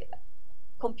then they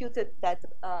computed that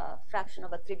fraction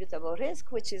of attributable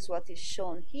risk, which is what is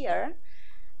shown here.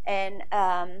 And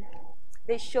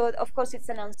they showed, of course, it's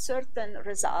an uncertain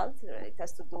result. It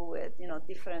has to do with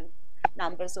different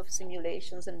numbers of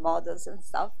simulations and models and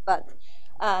stuff. But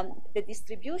the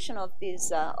distribution of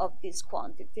this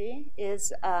quantity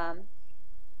is,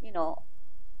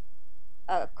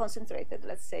 concentrated,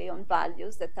 let's say, on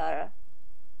values that are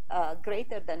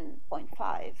greater than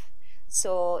 0.5.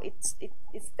 So it's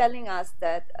telling us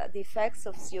that the effects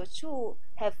of CO2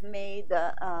 have made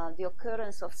the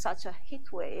occurrence of such a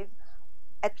heat wave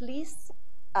at least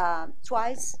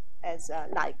twice as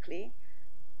likely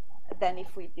than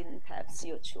if we didn't have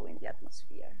CO2 in the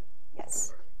atmosphere.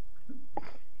 Yes.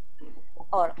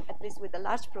 Or at least with a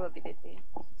large probability,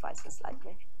 twice as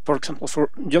likely. For example,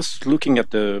 for just looking at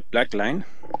the black line,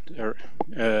 there,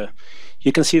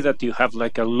 you can see that you have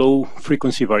like a low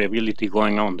frequency variability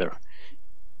going on there.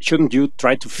 Shouldn't you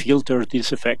try to filter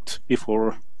this effect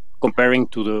before comparing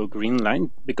to the green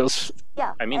line? Because,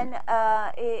 yeah, I mean... and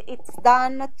it's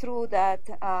done through that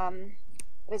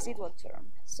residual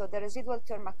term. So the residual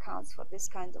term accounts for this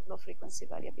kind of low frequency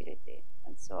variability.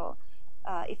 And so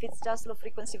if it's just low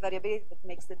frequency variability that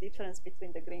makes the difference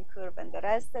between the green curve and the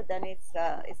rest, then it's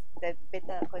the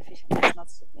beta coefficient is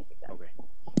not significant. Okay.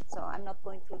 So I'm not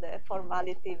going through the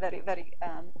formality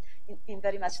in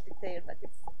very much detail, but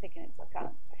it's taken into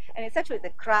account. And it's actually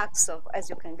the crux of, as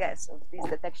you can guess, of this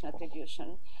detection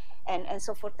attribution. And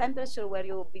so for temperature, where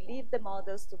you believe the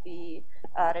models to be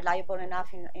reliable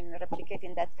enough in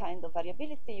replicating that kind of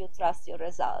variability, you trust your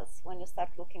results. When you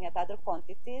start looking at other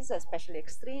quantities, especially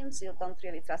extremes, you don't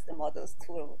really trust the models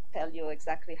to tell you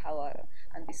exactly how an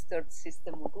undisturbed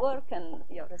system would work, and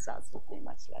your results would be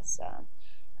much less,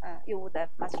 you would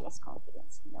have much less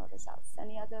confidence in your results.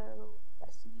 Any other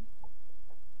questions?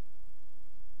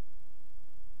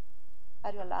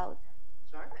 Are you allowed?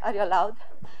 Sorry? Are you allowed?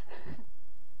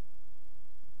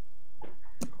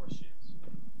 Of course she is.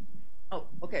 Oh,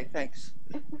 okay, thanks.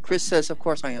 Chris says, of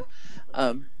course I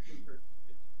am.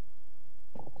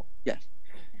 Yes.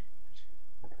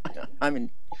 I'm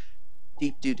in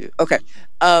deep doo-doo. Okay.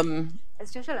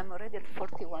 As usual, I'm already at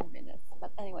 41 minutes,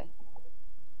 but anyway.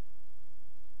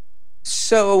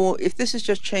 So if this is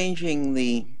just changing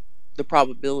the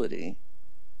probability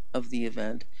of the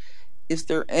event, is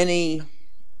there any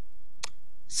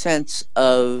sense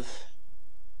of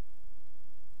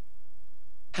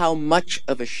how much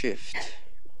of a shift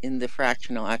in the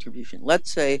fractional attribution?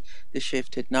 Let's say the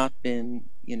shift had not been,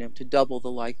 to double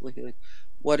the likelihood.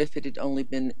 What if it had only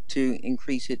been to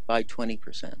increase it by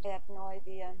 20%? I have no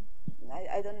idea.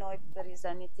 I don't know if there is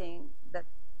anything that,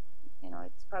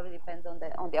 it probably depends on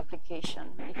the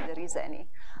application, if there is any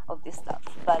of this stuff.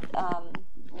 But yeah.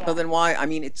 So then why, I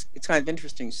mean, it's kind of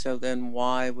interesting. So then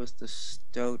why was the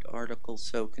Stoat article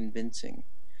so convincing?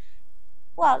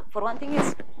 Well, for one thing,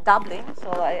 it's doubling,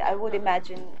 so I would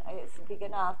imagine it's big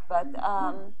enough. But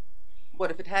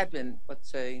what if it had been, let's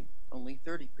say, only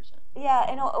 30%? Yeah,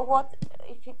 what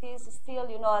if it is still,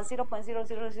 a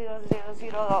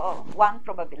 0.0000001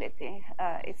 probability?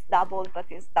 It's doubled, but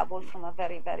it's doubled from a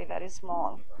very, very, very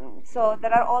small. So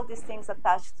there are all these things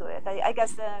attached to it. I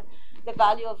guess the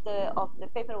value of the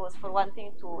paper was, for one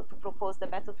thing, to propose the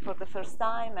method for the first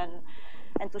time and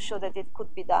to show that it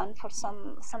could be done for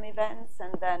some events,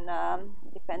 and then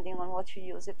depending on what you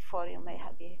use it for, you may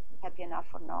be happy enough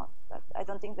or not. But I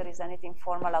don't think there is anything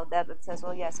formal out there that says,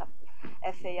 oh yes, a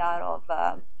FAR of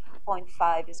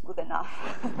 0.5 is good enough.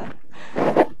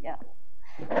 Yeah.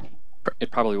 It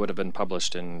probably would have been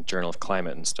published in Journal of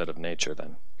Climate instead of Nature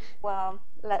then. Well,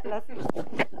 let's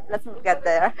not get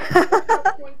there.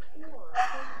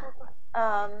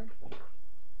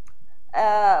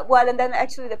 Well, and then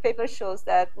actually the paper shows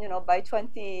that, by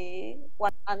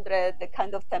 2100, the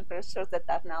kind of temperatures that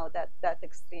are now that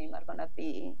extreme are going to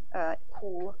be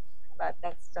cool, but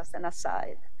that's just an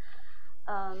aside.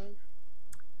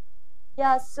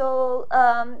 Yeah, so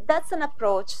that's an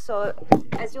approach. So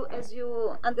as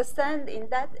you understand, in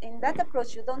that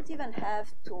approach, you don't even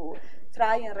have to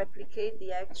try and replicate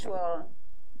the actual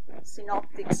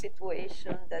synoptic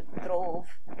situation that drove,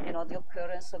 the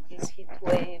occurrence of this heat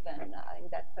wave and in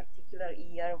that particular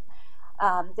year.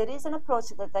 There is an approach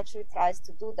that actually tries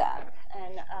to do that,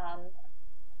 and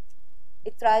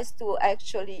it tries to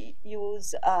actually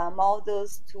use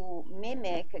models to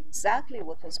mimic exactly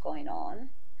what was going on,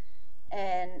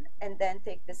 and then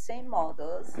take the same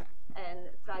models and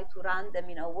try to run them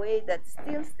in a way that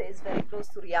still stays very close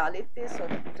to reality, so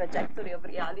the trajectory of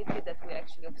reality that we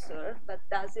actually observe, but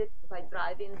does it by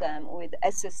driving them with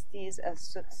SSTs,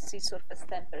 sea surface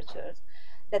temperatures,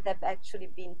 that have actually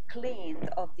been cleaned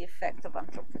of the effect of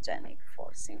anthropogenic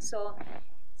forcing. So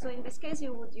in this case,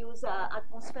 you would use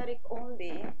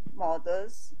atmospheric-only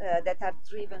models that are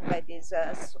driven by this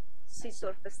sea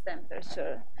surface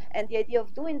temperature. And the idea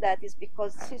of doing that is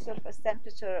because sea surface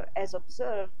temperature, as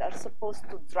observed, are supposed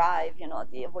to drive,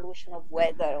 the evolution of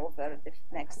weather over the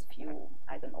next few,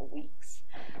 weeks.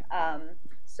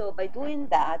 So by doing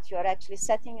that, you are actually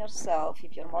setting yourself,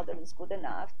 if your model is good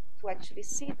enough, to actually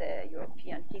see the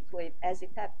European heat wave as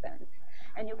it happened.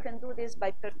 And you can do this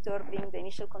by perturbing the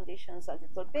initial conditions a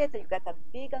little bit. You get a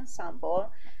big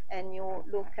ensemble, and you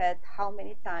look at how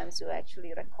many times you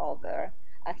actually recover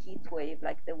a heat wave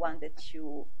like the one that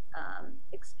you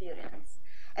experience.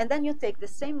 And then you take the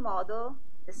same model,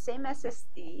 the same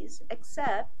SSTs,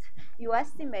 except you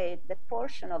estimate the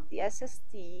portion of the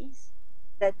SSTs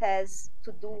that has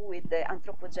to do with the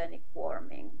anthropogenic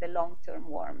warming, the long-term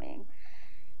warming.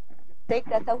 Take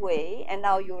that away, and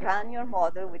now you run your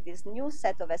model with this new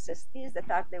set of SSTs that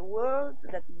are the world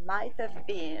that might have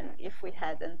been if we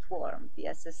hadn't warmed the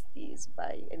SSTs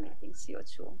by emitting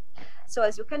CO2. So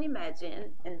as you can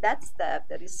imagine, in that step,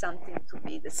 there is something to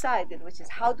be decided, which is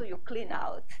how do you clean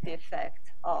out the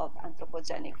effect of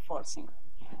anthropogenic forcing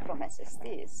from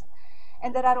SSTs?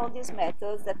 And there are all these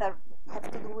methods that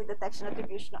have to do with detection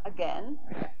attribution again,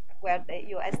 where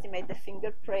you estimate the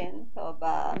fingerprint of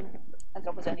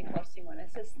anthropogenic forcing on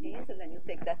SSTs, and then you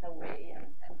take that away,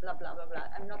 and blah, blah, blah, blah.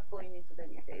 I'm not going into the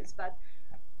details, but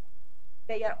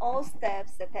they are all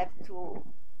steps that have to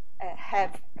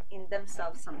have in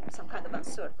themselves some kind of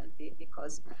uncertainty,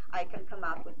 because I can come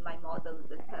up with my model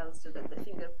that tells you that the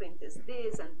fingerprint is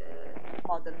this, and the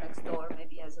model next door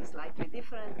maybe has a slightly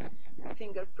different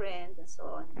fingerprint, and so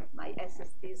on. My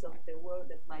SSTs of the world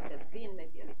that might have been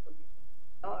maybe a little bit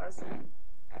ours.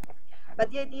 But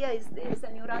the idea is this,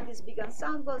 and you run these big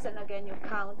ensembles, and again you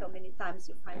count how many times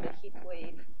you find a heat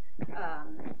wave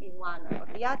in one or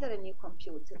the other, and you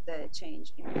compute the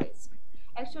change in risk.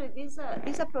 Actually, this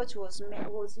approach was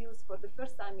used for the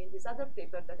first time in this other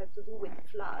paper that had to do with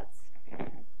floods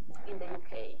in the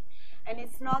UK. And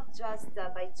it's not just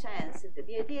by chance.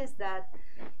 The idea is that,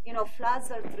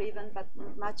 floods are driven by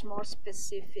much more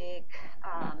specific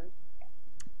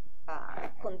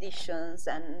conditions,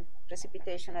 and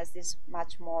precipitation has this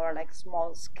much more like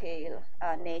small scale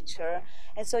nature.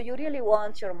 And so you really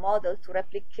want your model to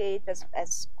replicate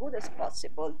as good as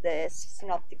possible the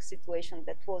synoptic situation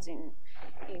that was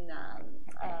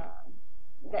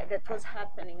that was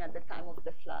happening at the time of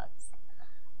the floods.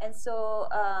 And so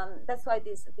that's why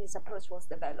this approach was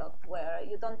developed, where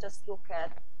you don't just look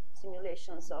at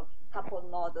simulations of coupled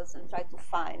models and try to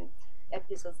find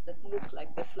episodes that look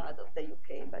like the flood of the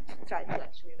UK, but you try to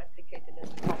actually replicate it as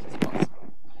much as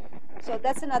possible. So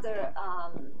that's another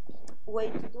way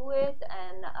to do it,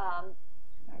 and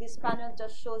this panel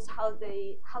just shows how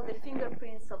the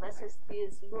fingerprints of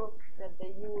SSTs look that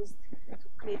they used to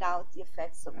clean out the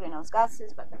effects of greenhouse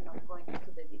gases, but I'm not going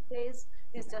into the details.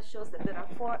 This just shows that there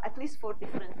are at least four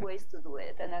different ways to do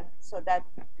it, and so that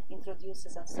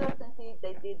introduces uncertainty.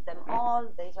 They did them all.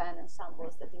 They ran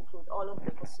ensembles that include all of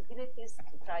the possibilities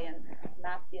to try and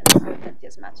map the uncertainty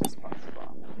as much as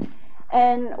possible.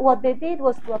 And what they did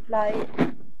was to apply.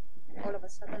 All of a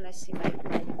sudden, I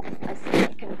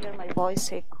can hear my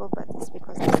voice echo, but it's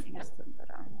because this thing has turned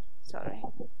around.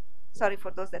 Sorry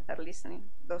for those that are listening.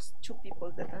 Those two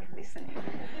people that are listening.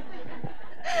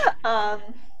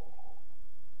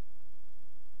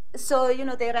 So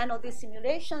they ran all these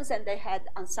simulations, and they had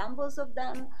ensembles of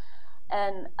them,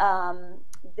 and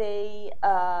they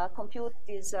compute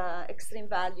this extreme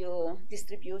value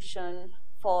distribution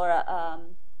for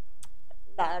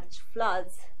large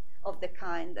floods of the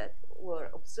kind that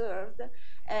were observed.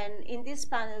 And in these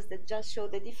panels that just show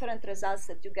the different results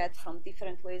that you get from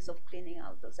different ways of cleaning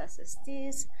out those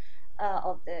SSTs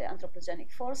of the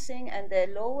anthropogenic forcing. And the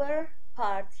lower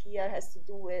part here has to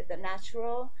do with the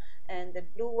natural, and the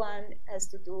blue one has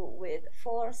to do with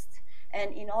forced.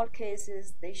 And in all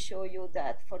cases, they show you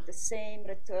that for the same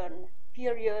return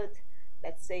period,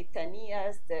 let's say 10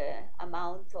 years, the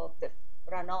amount of the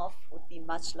runoff would be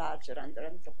much larger under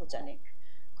anthropogenic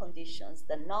conditions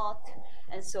than not.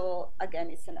 And so, again,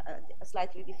 it's a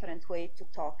slightly different way to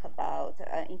talk about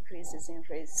increases in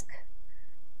risk.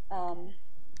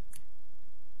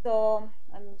 So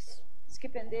I'm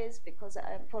skipping this because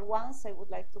for once I would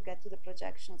like to get to the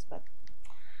projections, but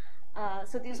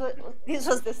so this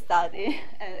was the study.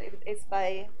 It's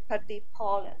by Ph.D.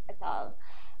 Paul et al.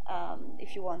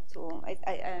 If you want to,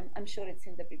 I'm sure it's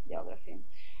in the bibliography.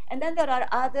 And then there are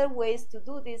other ways to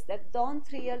do this that don't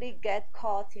really get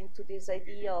caught into this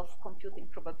idea of computing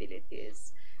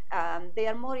probabilities. They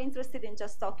are more interested in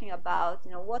just talking about,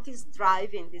 what is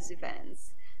driving these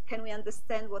events. Can we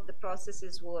understand what the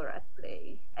processes were at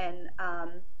play? And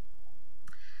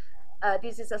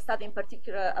this is a study in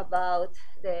particular about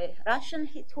the Russian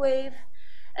heat wave.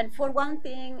 And for one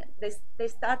thing, they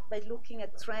start by looking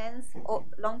at trends, or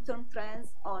long-term trends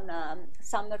on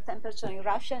summer temperature in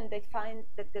Russia, and they find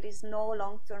that there is no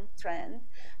long-term trend.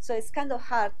 So it's kind of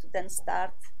hard to then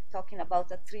start talking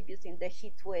about attributing the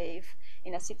heat wave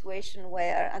in a situation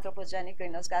where anthropogenic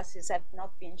greenhouse gases have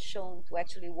not been shown to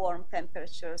actually warm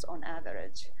temperatures on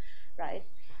average, right?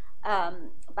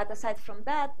 But aside from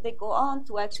that, they go on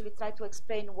to actually try to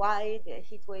explain why the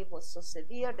heat wave was so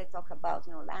severe. They talk about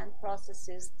land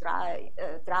processes,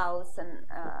 droughts, and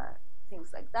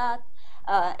things like that.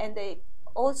 And they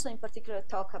also, in particular,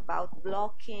 talk about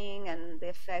blocking and the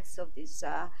effects of these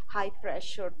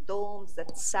high-pressure domes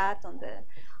that sat on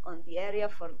the area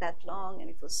for that long, and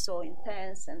it was so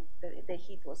intense, and the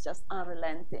heat was just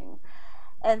unrelenting.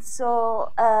 And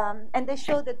so, and they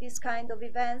show that these kind of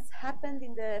events happened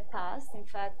in the past. In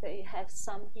fact, they have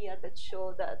some here that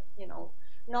show that,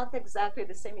 not exactly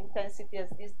the same intensity as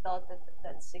this dot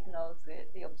that signals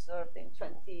they observed in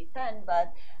 2010,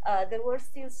 but there were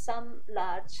still some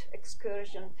large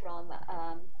excursion from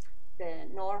the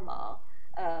normal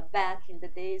back in the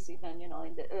days, even,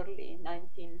 in the early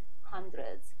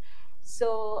 1900s.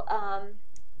 So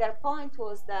their point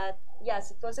was that,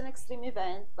 yes, it was an extreme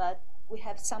event, but we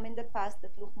have some in the past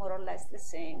that look more or less the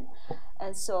same.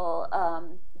 And so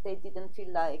they didn't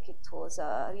feel like it was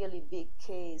a really big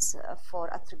case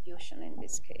for attribution in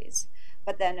this case.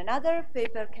 But then another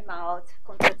paper came out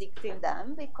contradicting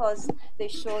them because they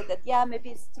showed that, yeah, maybe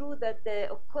it's true that the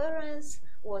occurrence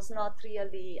was not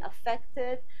really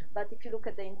affected, but if you look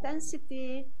at the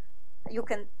intensity, you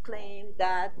can claim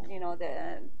that,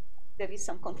 there is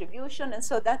some contribution. And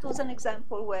so that was an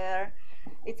example where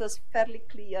it was fairly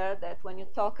clear that when you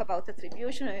talk about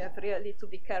attribution, you have really to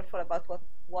be careful about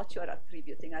what you are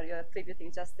attributing. Are you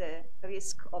attributing just the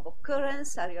risk of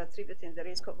occurrence? Are you attributing the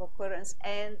risk of occurrence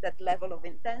and that level of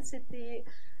intensity?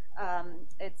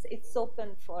 It's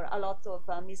open for a lot of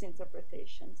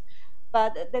misinterpretations.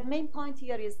 But the main point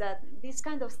here is that these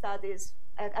kind of studies,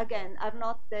 again, are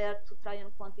not there to try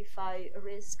and quantify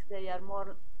risk. They are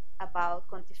more about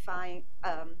quantifying,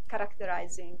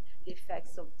 characterizing the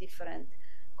effects of different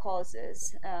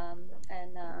causes,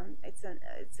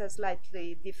 it's a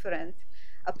slightly different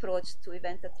approach to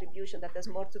event attribution that has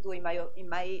more to do, in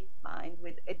my mind,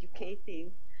 with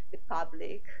educating the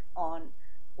public on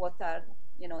what are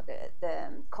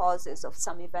the causes of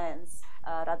some events,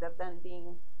 rather than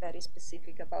being very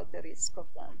specific about the risk of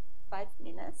them. 5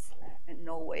 minutes? And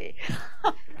no way.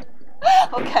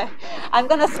 Okay, I'm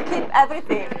gonna skip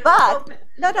everything, but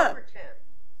no.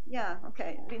 Yeah,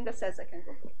 okay. Linda says I can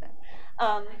go for 10.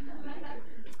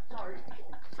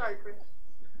 Sorry, Chris.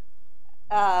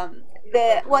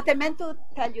 What I meant to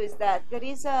tell you is that there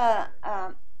is the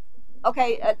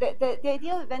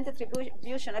idea of event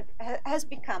attribution has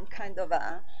become kind of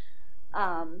a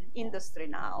industry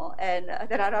now, and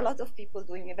there are a lot of people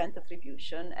doing event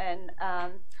attribution. And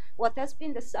what has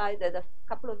been decided a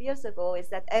couple of years ago is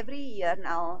that every year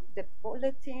now the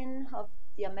bulletin of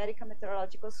the American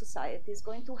Meteorological Society is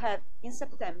going to have, in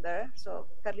September, so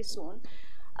fairly soon,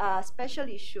 a special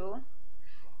issue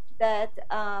that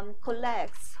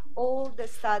collects all the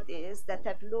studies that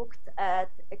have looked at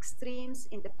extremes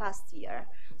in the past year.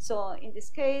 So in this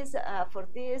case, for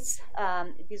this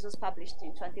was published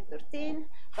in 2013,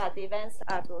 but the events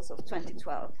are those of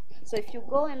 2012. So if you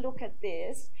go and look at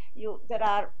this, there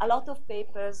are a lot of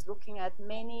papers looking at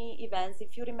many events.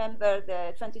 If you remember,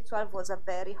 the 2012 was a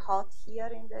very hot year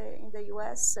in the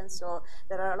US, and so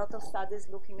there are a lot of studies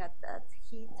looking at that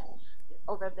heat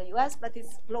over the US, but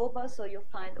it's global, so you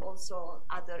find also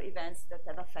other events that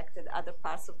have affected other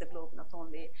parts of the globe, not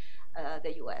only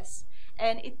the US.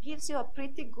 And it gives you a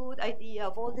pretty good idea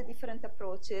of all the different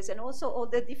approaches and also all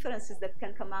the differences that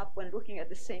can come up when looking at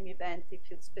the same event if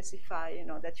you specify,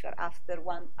 that you're after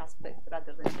one aspect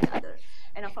rather than the other.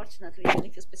 And unfortunately, even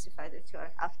if you specify that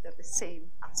you're after the same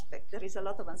aspect, there is a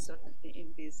lot of uncertainty in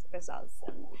these results,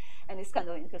 and it's kind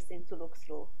of interesting to look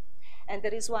through. And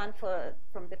there is one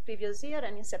from the previous year,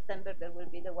 and in September there will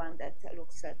be the one that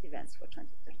looks at events for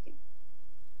 2013.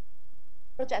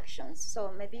 Projections.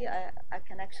 So maybe I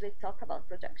can actually talk about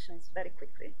projections very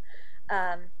quickly,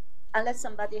 unless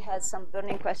somebody has some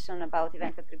burning question about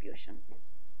event attribution.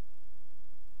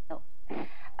 No.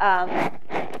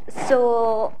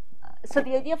 So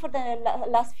the idea for the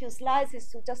last few slides is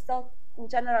to just talk in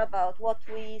general about what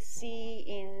we see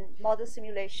in model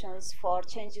simulations for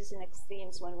changes in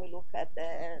extremes when we look at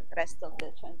the rest of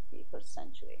the 21st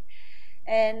century.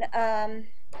 And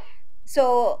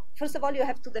so first of all, you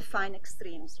have to define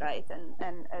extremes, right?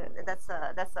 And that's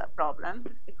a problem,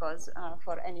 because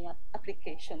for any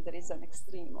application, there is an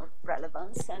extreme of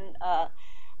relevance. And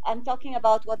I'm talking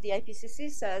about what the IPCC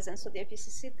says, and so the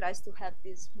IPCC tries to have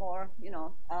this more,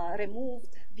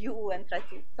 removed view and try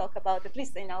to talk about, at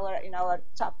least in our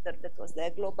chapter, that was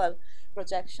the global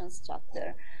projections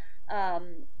chapter,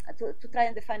 to try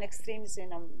and define extremes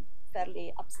in a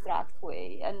fairly abstract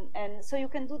way. And so you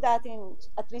can do that in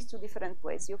at least two different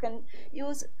ways. You can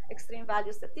use extreme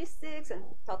value statistics and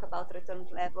talk about return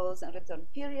levels and return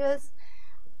periods,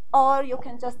 or you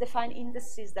can just define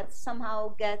indices that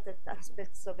somehow get at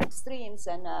aspects of extremes.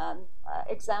 And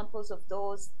examples of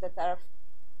those that are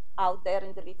out there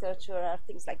in the literature are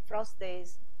things like frost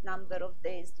days, number of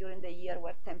days during the year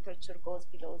where temperature goes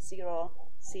below 0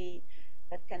 C,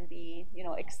 that can be,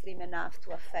 extreme enough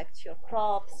to affect your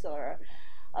crops, or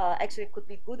actually could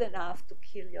be good enough to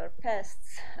kill your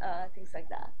pests, things like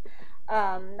that.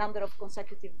 Number of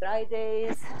consecutive dry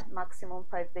days, maximum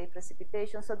 5-day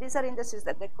precipitation. So these are indices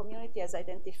that the community has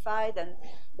identified, and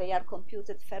they are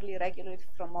computed fairly regularly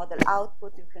from model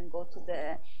output. You can go to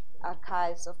the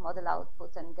archives of model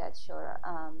output and get your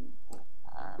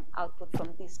output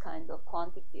from these kind of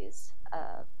quantities,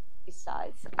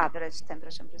 besides average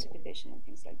temperature and precipitation and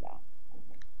things like that.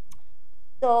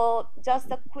 So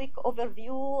just a quick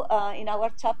overview. In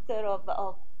our chapter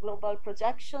of global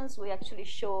projections, we actually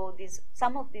show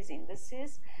some of these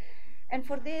indices. And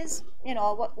for this,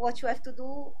 what you have to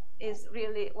do is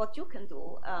really, what you can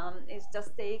do is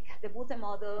just take the Butte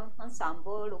model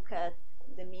ensemble, look at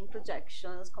the mean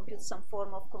projections, compute some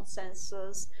form of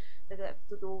consensus that have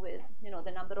to do with,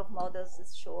 the number of models that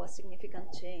show a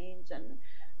significant change,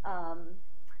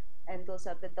 and those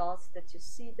are the dots that you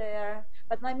see there.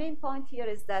 But my main point here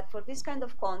is that for this kind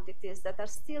of quantities that are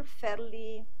still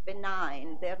fairly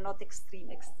benign, they're not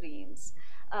extremes,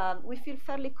 we feel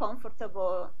fairly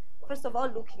comfortable, first of all,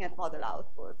 looking at model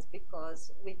output,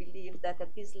 because we believe that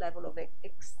at this level of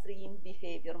extreme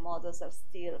behavior, models are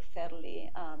still fairly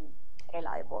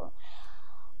reliable.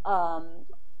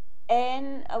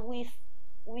 And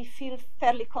we feel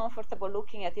fairly comfortable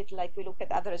looking at it like we look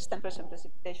at average temperature and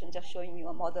precipitation, just showing you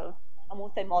a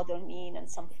multi-model mean and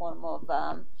some form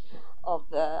of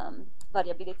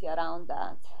variability around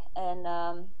that.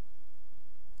 And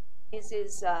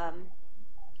these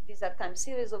are time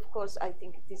series, of course. I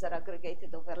think these are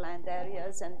aggregated over land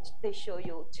areas, and they show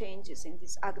you changes in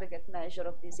this aggregate measure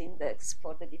of this index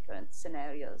for the different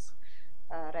scenarios.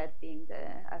 Red being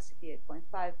the RCP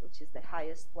 8.5, which is the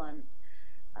highest one,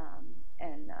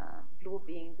 and blue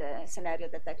being the scenario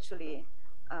that actually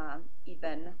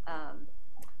even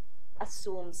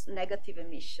assumes negative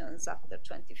emissions after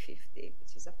 2050,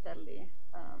 which is a fairly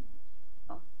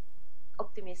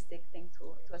optimistic thing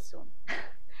to assume.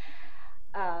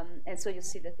 And so you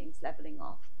see the things leveling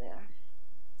off there.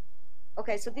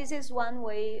 Okay, so this is one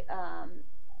way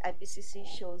IPCC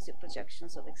shows you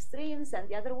projections of extremes, and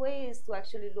the other way is to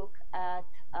actually look at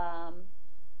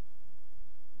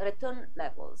return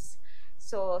levels.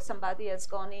 So somebody has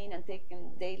gone in and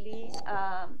taken daily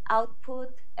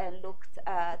output and looked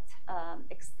at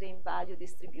extreme value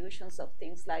distributions of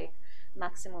things like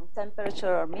maximum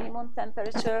temperature or minimum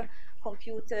temperature,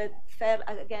 computed,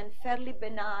 again, fairly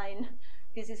benign.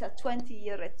 This is a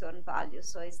 20-year return value,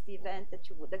 so it's the event that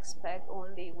you would expect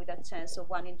only with a chance of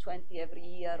 1 in 20 every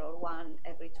year or 1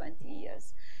 every 20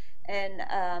 years. And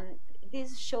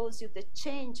this shows you the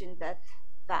change in that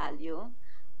value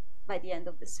by the end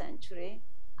of the century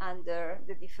under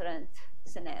the different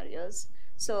scenarios.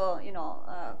 So,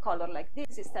 color like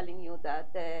this is telling you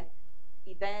that the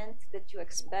event that you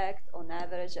expect on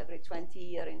average every 20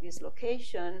 years in this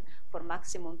location for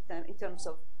maximum in terms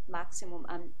of maximum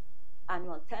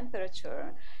annual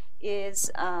temperature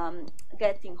is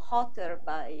getting hotter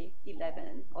by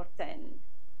 11 or 10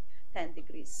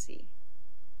 degrees C.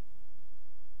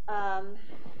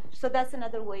 So that's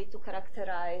another way to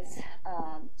characterize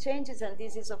changes, and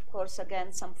this is, of course,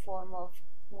 again, some form of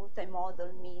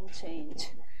multimodal mean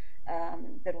change.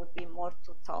 There would be more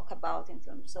to talk about in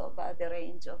terms of the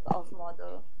range of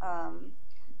model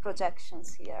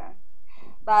projections here.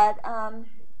 But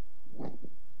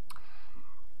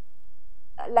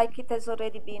like it has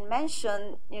already been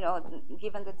mentioned,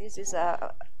 given that this is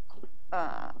a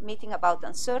meeting about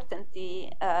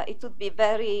uncertainty, it would be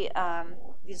very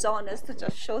dishonest to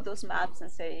just show those maps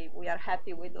and say we are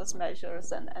happy with those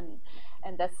measures and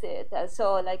that's it.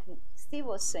 So like Steve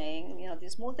was saying,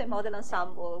 this multimodal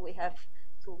ensemble we have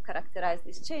to characterize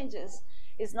these changes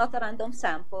is not a random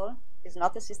sample, it's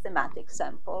not a systematic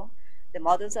sample. The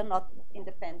models are not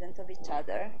independent of each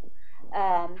other.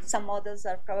 Some models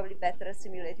are probably better at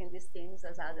simulating these things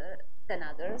than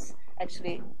others.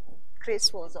 Actually,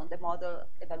 Chris was on the model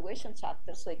evaluation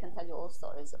chapter, so he can tell you all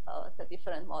stories about the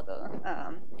different model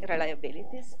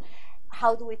reliabilities.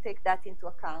 How do we take that into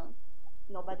account?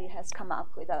 Nobody has come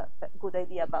up with a good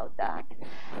idea about that.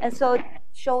 And so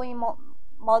showing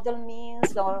model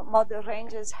means or model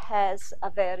ranges has a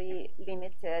very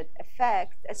limited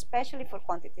effect, especially for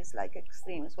quantities like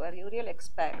extremes, where you really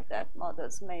expect that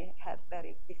models may have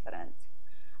very different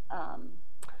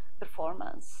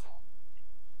performance.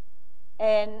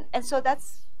 And so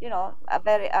that's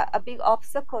a big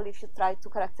obstacle if you try to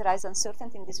characterize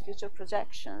uncertainty in these future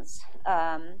projections.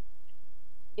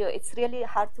 It's really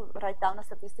hard to write down a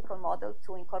statistical model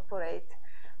to incorporate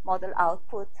model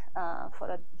output for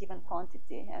a given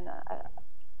quantity and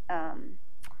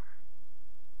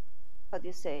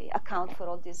account for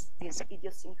all these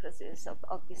idiosyncrasies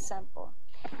of this sample.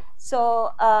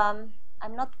 So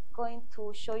I'm not going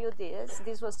to show you this.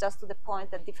 This was just to the point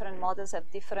that different models have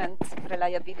different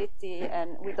reliability,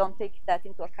 and we don't take that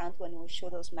into account when we show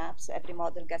those maps. Every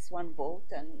model gets one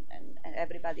vote, and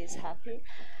everybody is happy.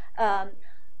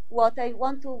 What I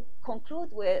want to conclude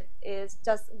with is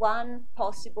just one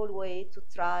possible way to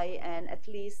try and at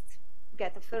least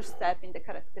get a first step in the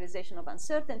characterization of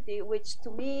uncertainty, which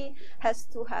to me has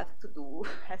to do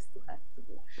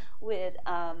with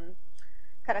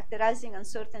characterizing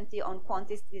uncertainty on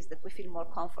quantities that we feel more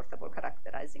comfortable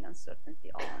characterizing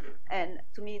uncertainty on. And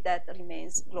to me, that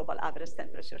remains global average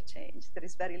temperature change. There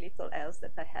is very little else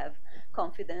that I have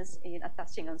confidence in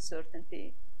attaching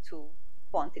uncertainty to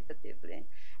quantitatively.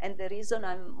 And the reason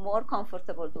I'm more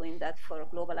comfortable doing that for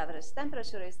global average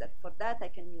temperature is that for that I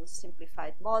can use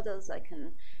simplified models. I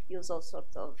can use all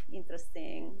sorts of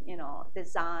interesting,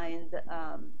 designed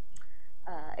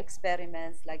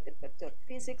experiments like the perturbed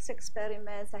physics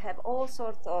experiments. I have all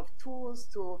sorts of tools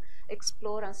to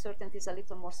explore uncertainties a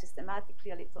little more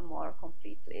systematically, a little more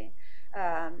completely.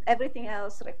 Everything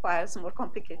else requires more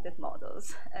complicated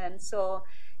models. And so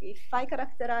if I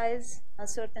characterize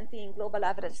uncertainty in global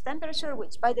average temperature,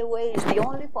 which by the way is the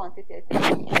only quantity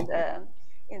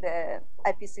in the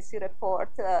IPCC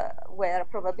report where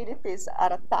probabilities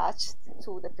are attached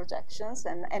to the projections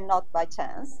and not by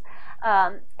chance.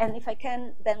 And if I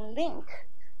can then link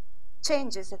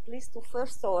changes, at least to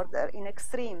first order in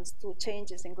extremes, to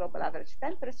changes in global average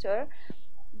temperature,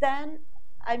 then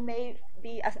I may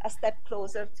be a step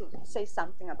closer to say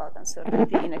something about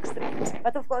uncertainty in extremes.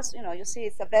 But of course, you see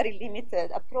it's a very limited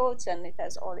approach and it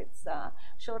has all its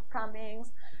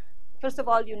shortcomings. First of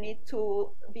all, you need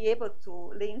to be able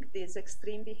to link this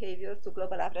extreme behavior to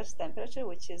global average temperature,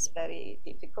 which is very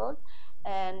difficult.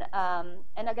 And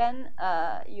again,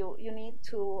 you need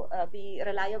to be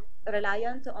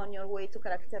reliant on your way to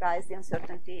characterize the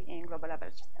uncertainty in global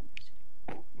average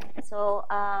temperature. So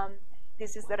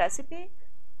this is the recipe.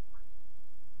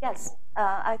 Yes,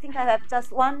 I think I have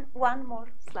just one more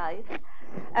slide.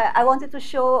 I wanted to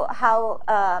show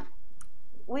how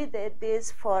we did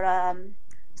this for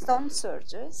storm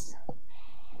surges.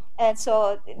 And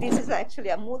so this is actually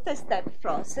a multi-step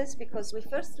process because we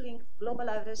first linked global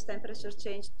average temperature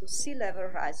change to sea level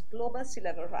rise, global sea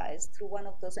level rise, through one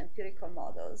of those empirical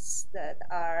models that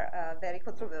are very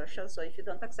controversial. So if you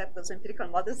don't accept those empirical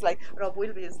models, like Rob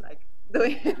Wilby is like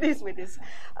doing this with his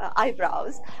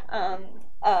eyebrows,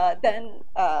 then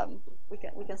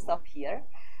we can stop here.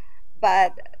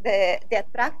 But the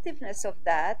attractiveness of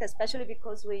that, especially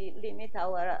because we limit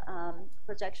our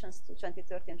projections to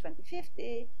 2030 and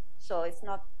 2050, so it's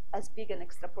not as big an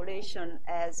extrapolation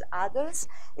as others,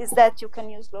 is that you can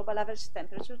use global average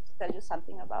temperature to tell you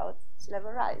something about sea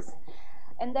level rise.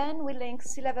 And then we link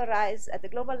sea level rise at the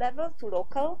global level to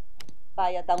local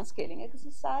by a downscaling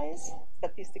exercise,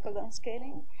 statistical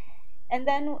downscaling. And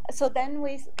then, so then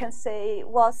we can say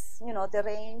what's the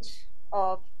range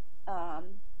of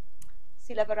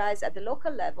sea level rise at the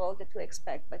local level that we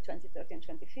expect by 2030 and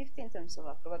 2050 in terms of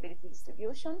a probability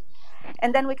distribution.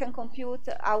 And then we can compute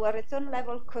our return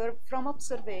level curve from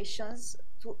observations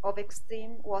of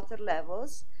extreme water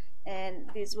levels. And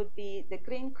this would be the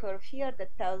green curve here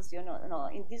that tells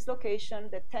in this location,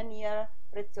 the 10-year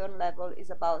return level is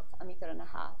about 1.5 meters,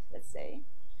 let's say.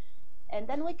 And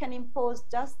then we can impose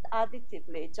just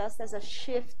additively, just as a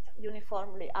shift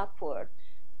uniformly upward,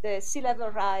 the sea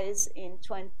level rise in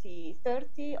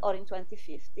 2030 or in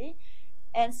 2050,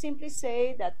 and simply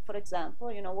say that, for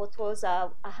example, what was a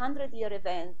 100-year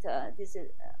event, this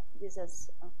is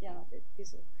okay.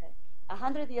 A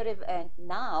 100-year event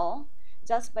now,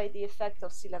 just by the effect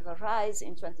of sea level rise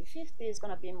in 2050, is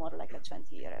going to be more like a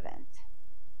 20-year event.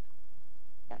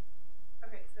 Yeah.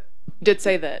 Okay, so you did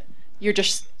say that you're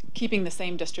just keeping the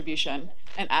same distribution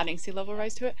and adding sea level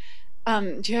rise to it.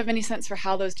 Do you have any sense for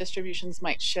how those distributions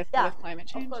might shift with climate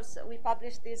change? Of course, we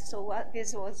published this, so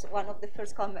this was one of the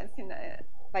first comments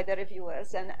by the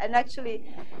reviewers. And actually,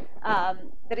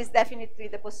 there is definitely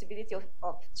the possibility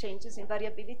of changes in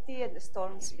variability and the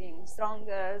storms being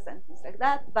stronger and things like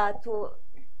that. But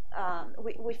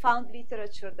we found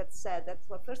literature that said that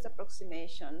for first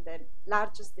approximation, the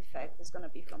largest effect is going to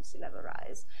be from sea level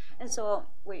rise. And so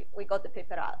we got the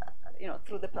paper out,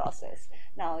 through the process.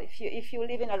 Now, if you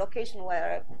live in a location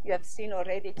where you have seen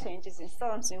already changes in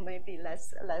storms, you may be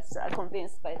less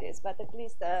convinced by this. But at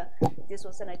least this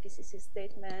was an IPCC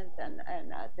statement, and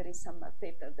there is some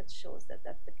paper that shows that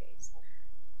that's the case.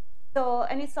 So,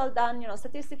 and it's all done,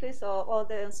 statistically, so all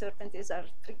the uncertainties are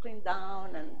trickling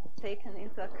down and taken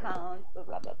into account, blah,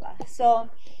 blah, blah, blah. So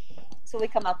we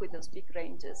come up with those big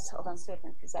ranges of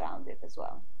uncertainties around it as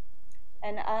well.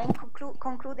 And I'm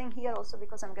concluding here also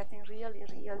because I'm getting really,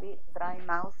 really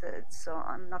dry-mouthed, so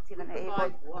I'm not even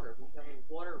able. Water. We have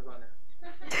a water runner.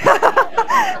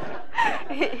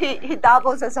 he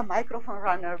doubles as a microphone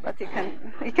runner, but he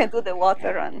can do the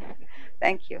water run.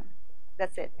 Thank you.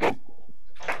 That's it.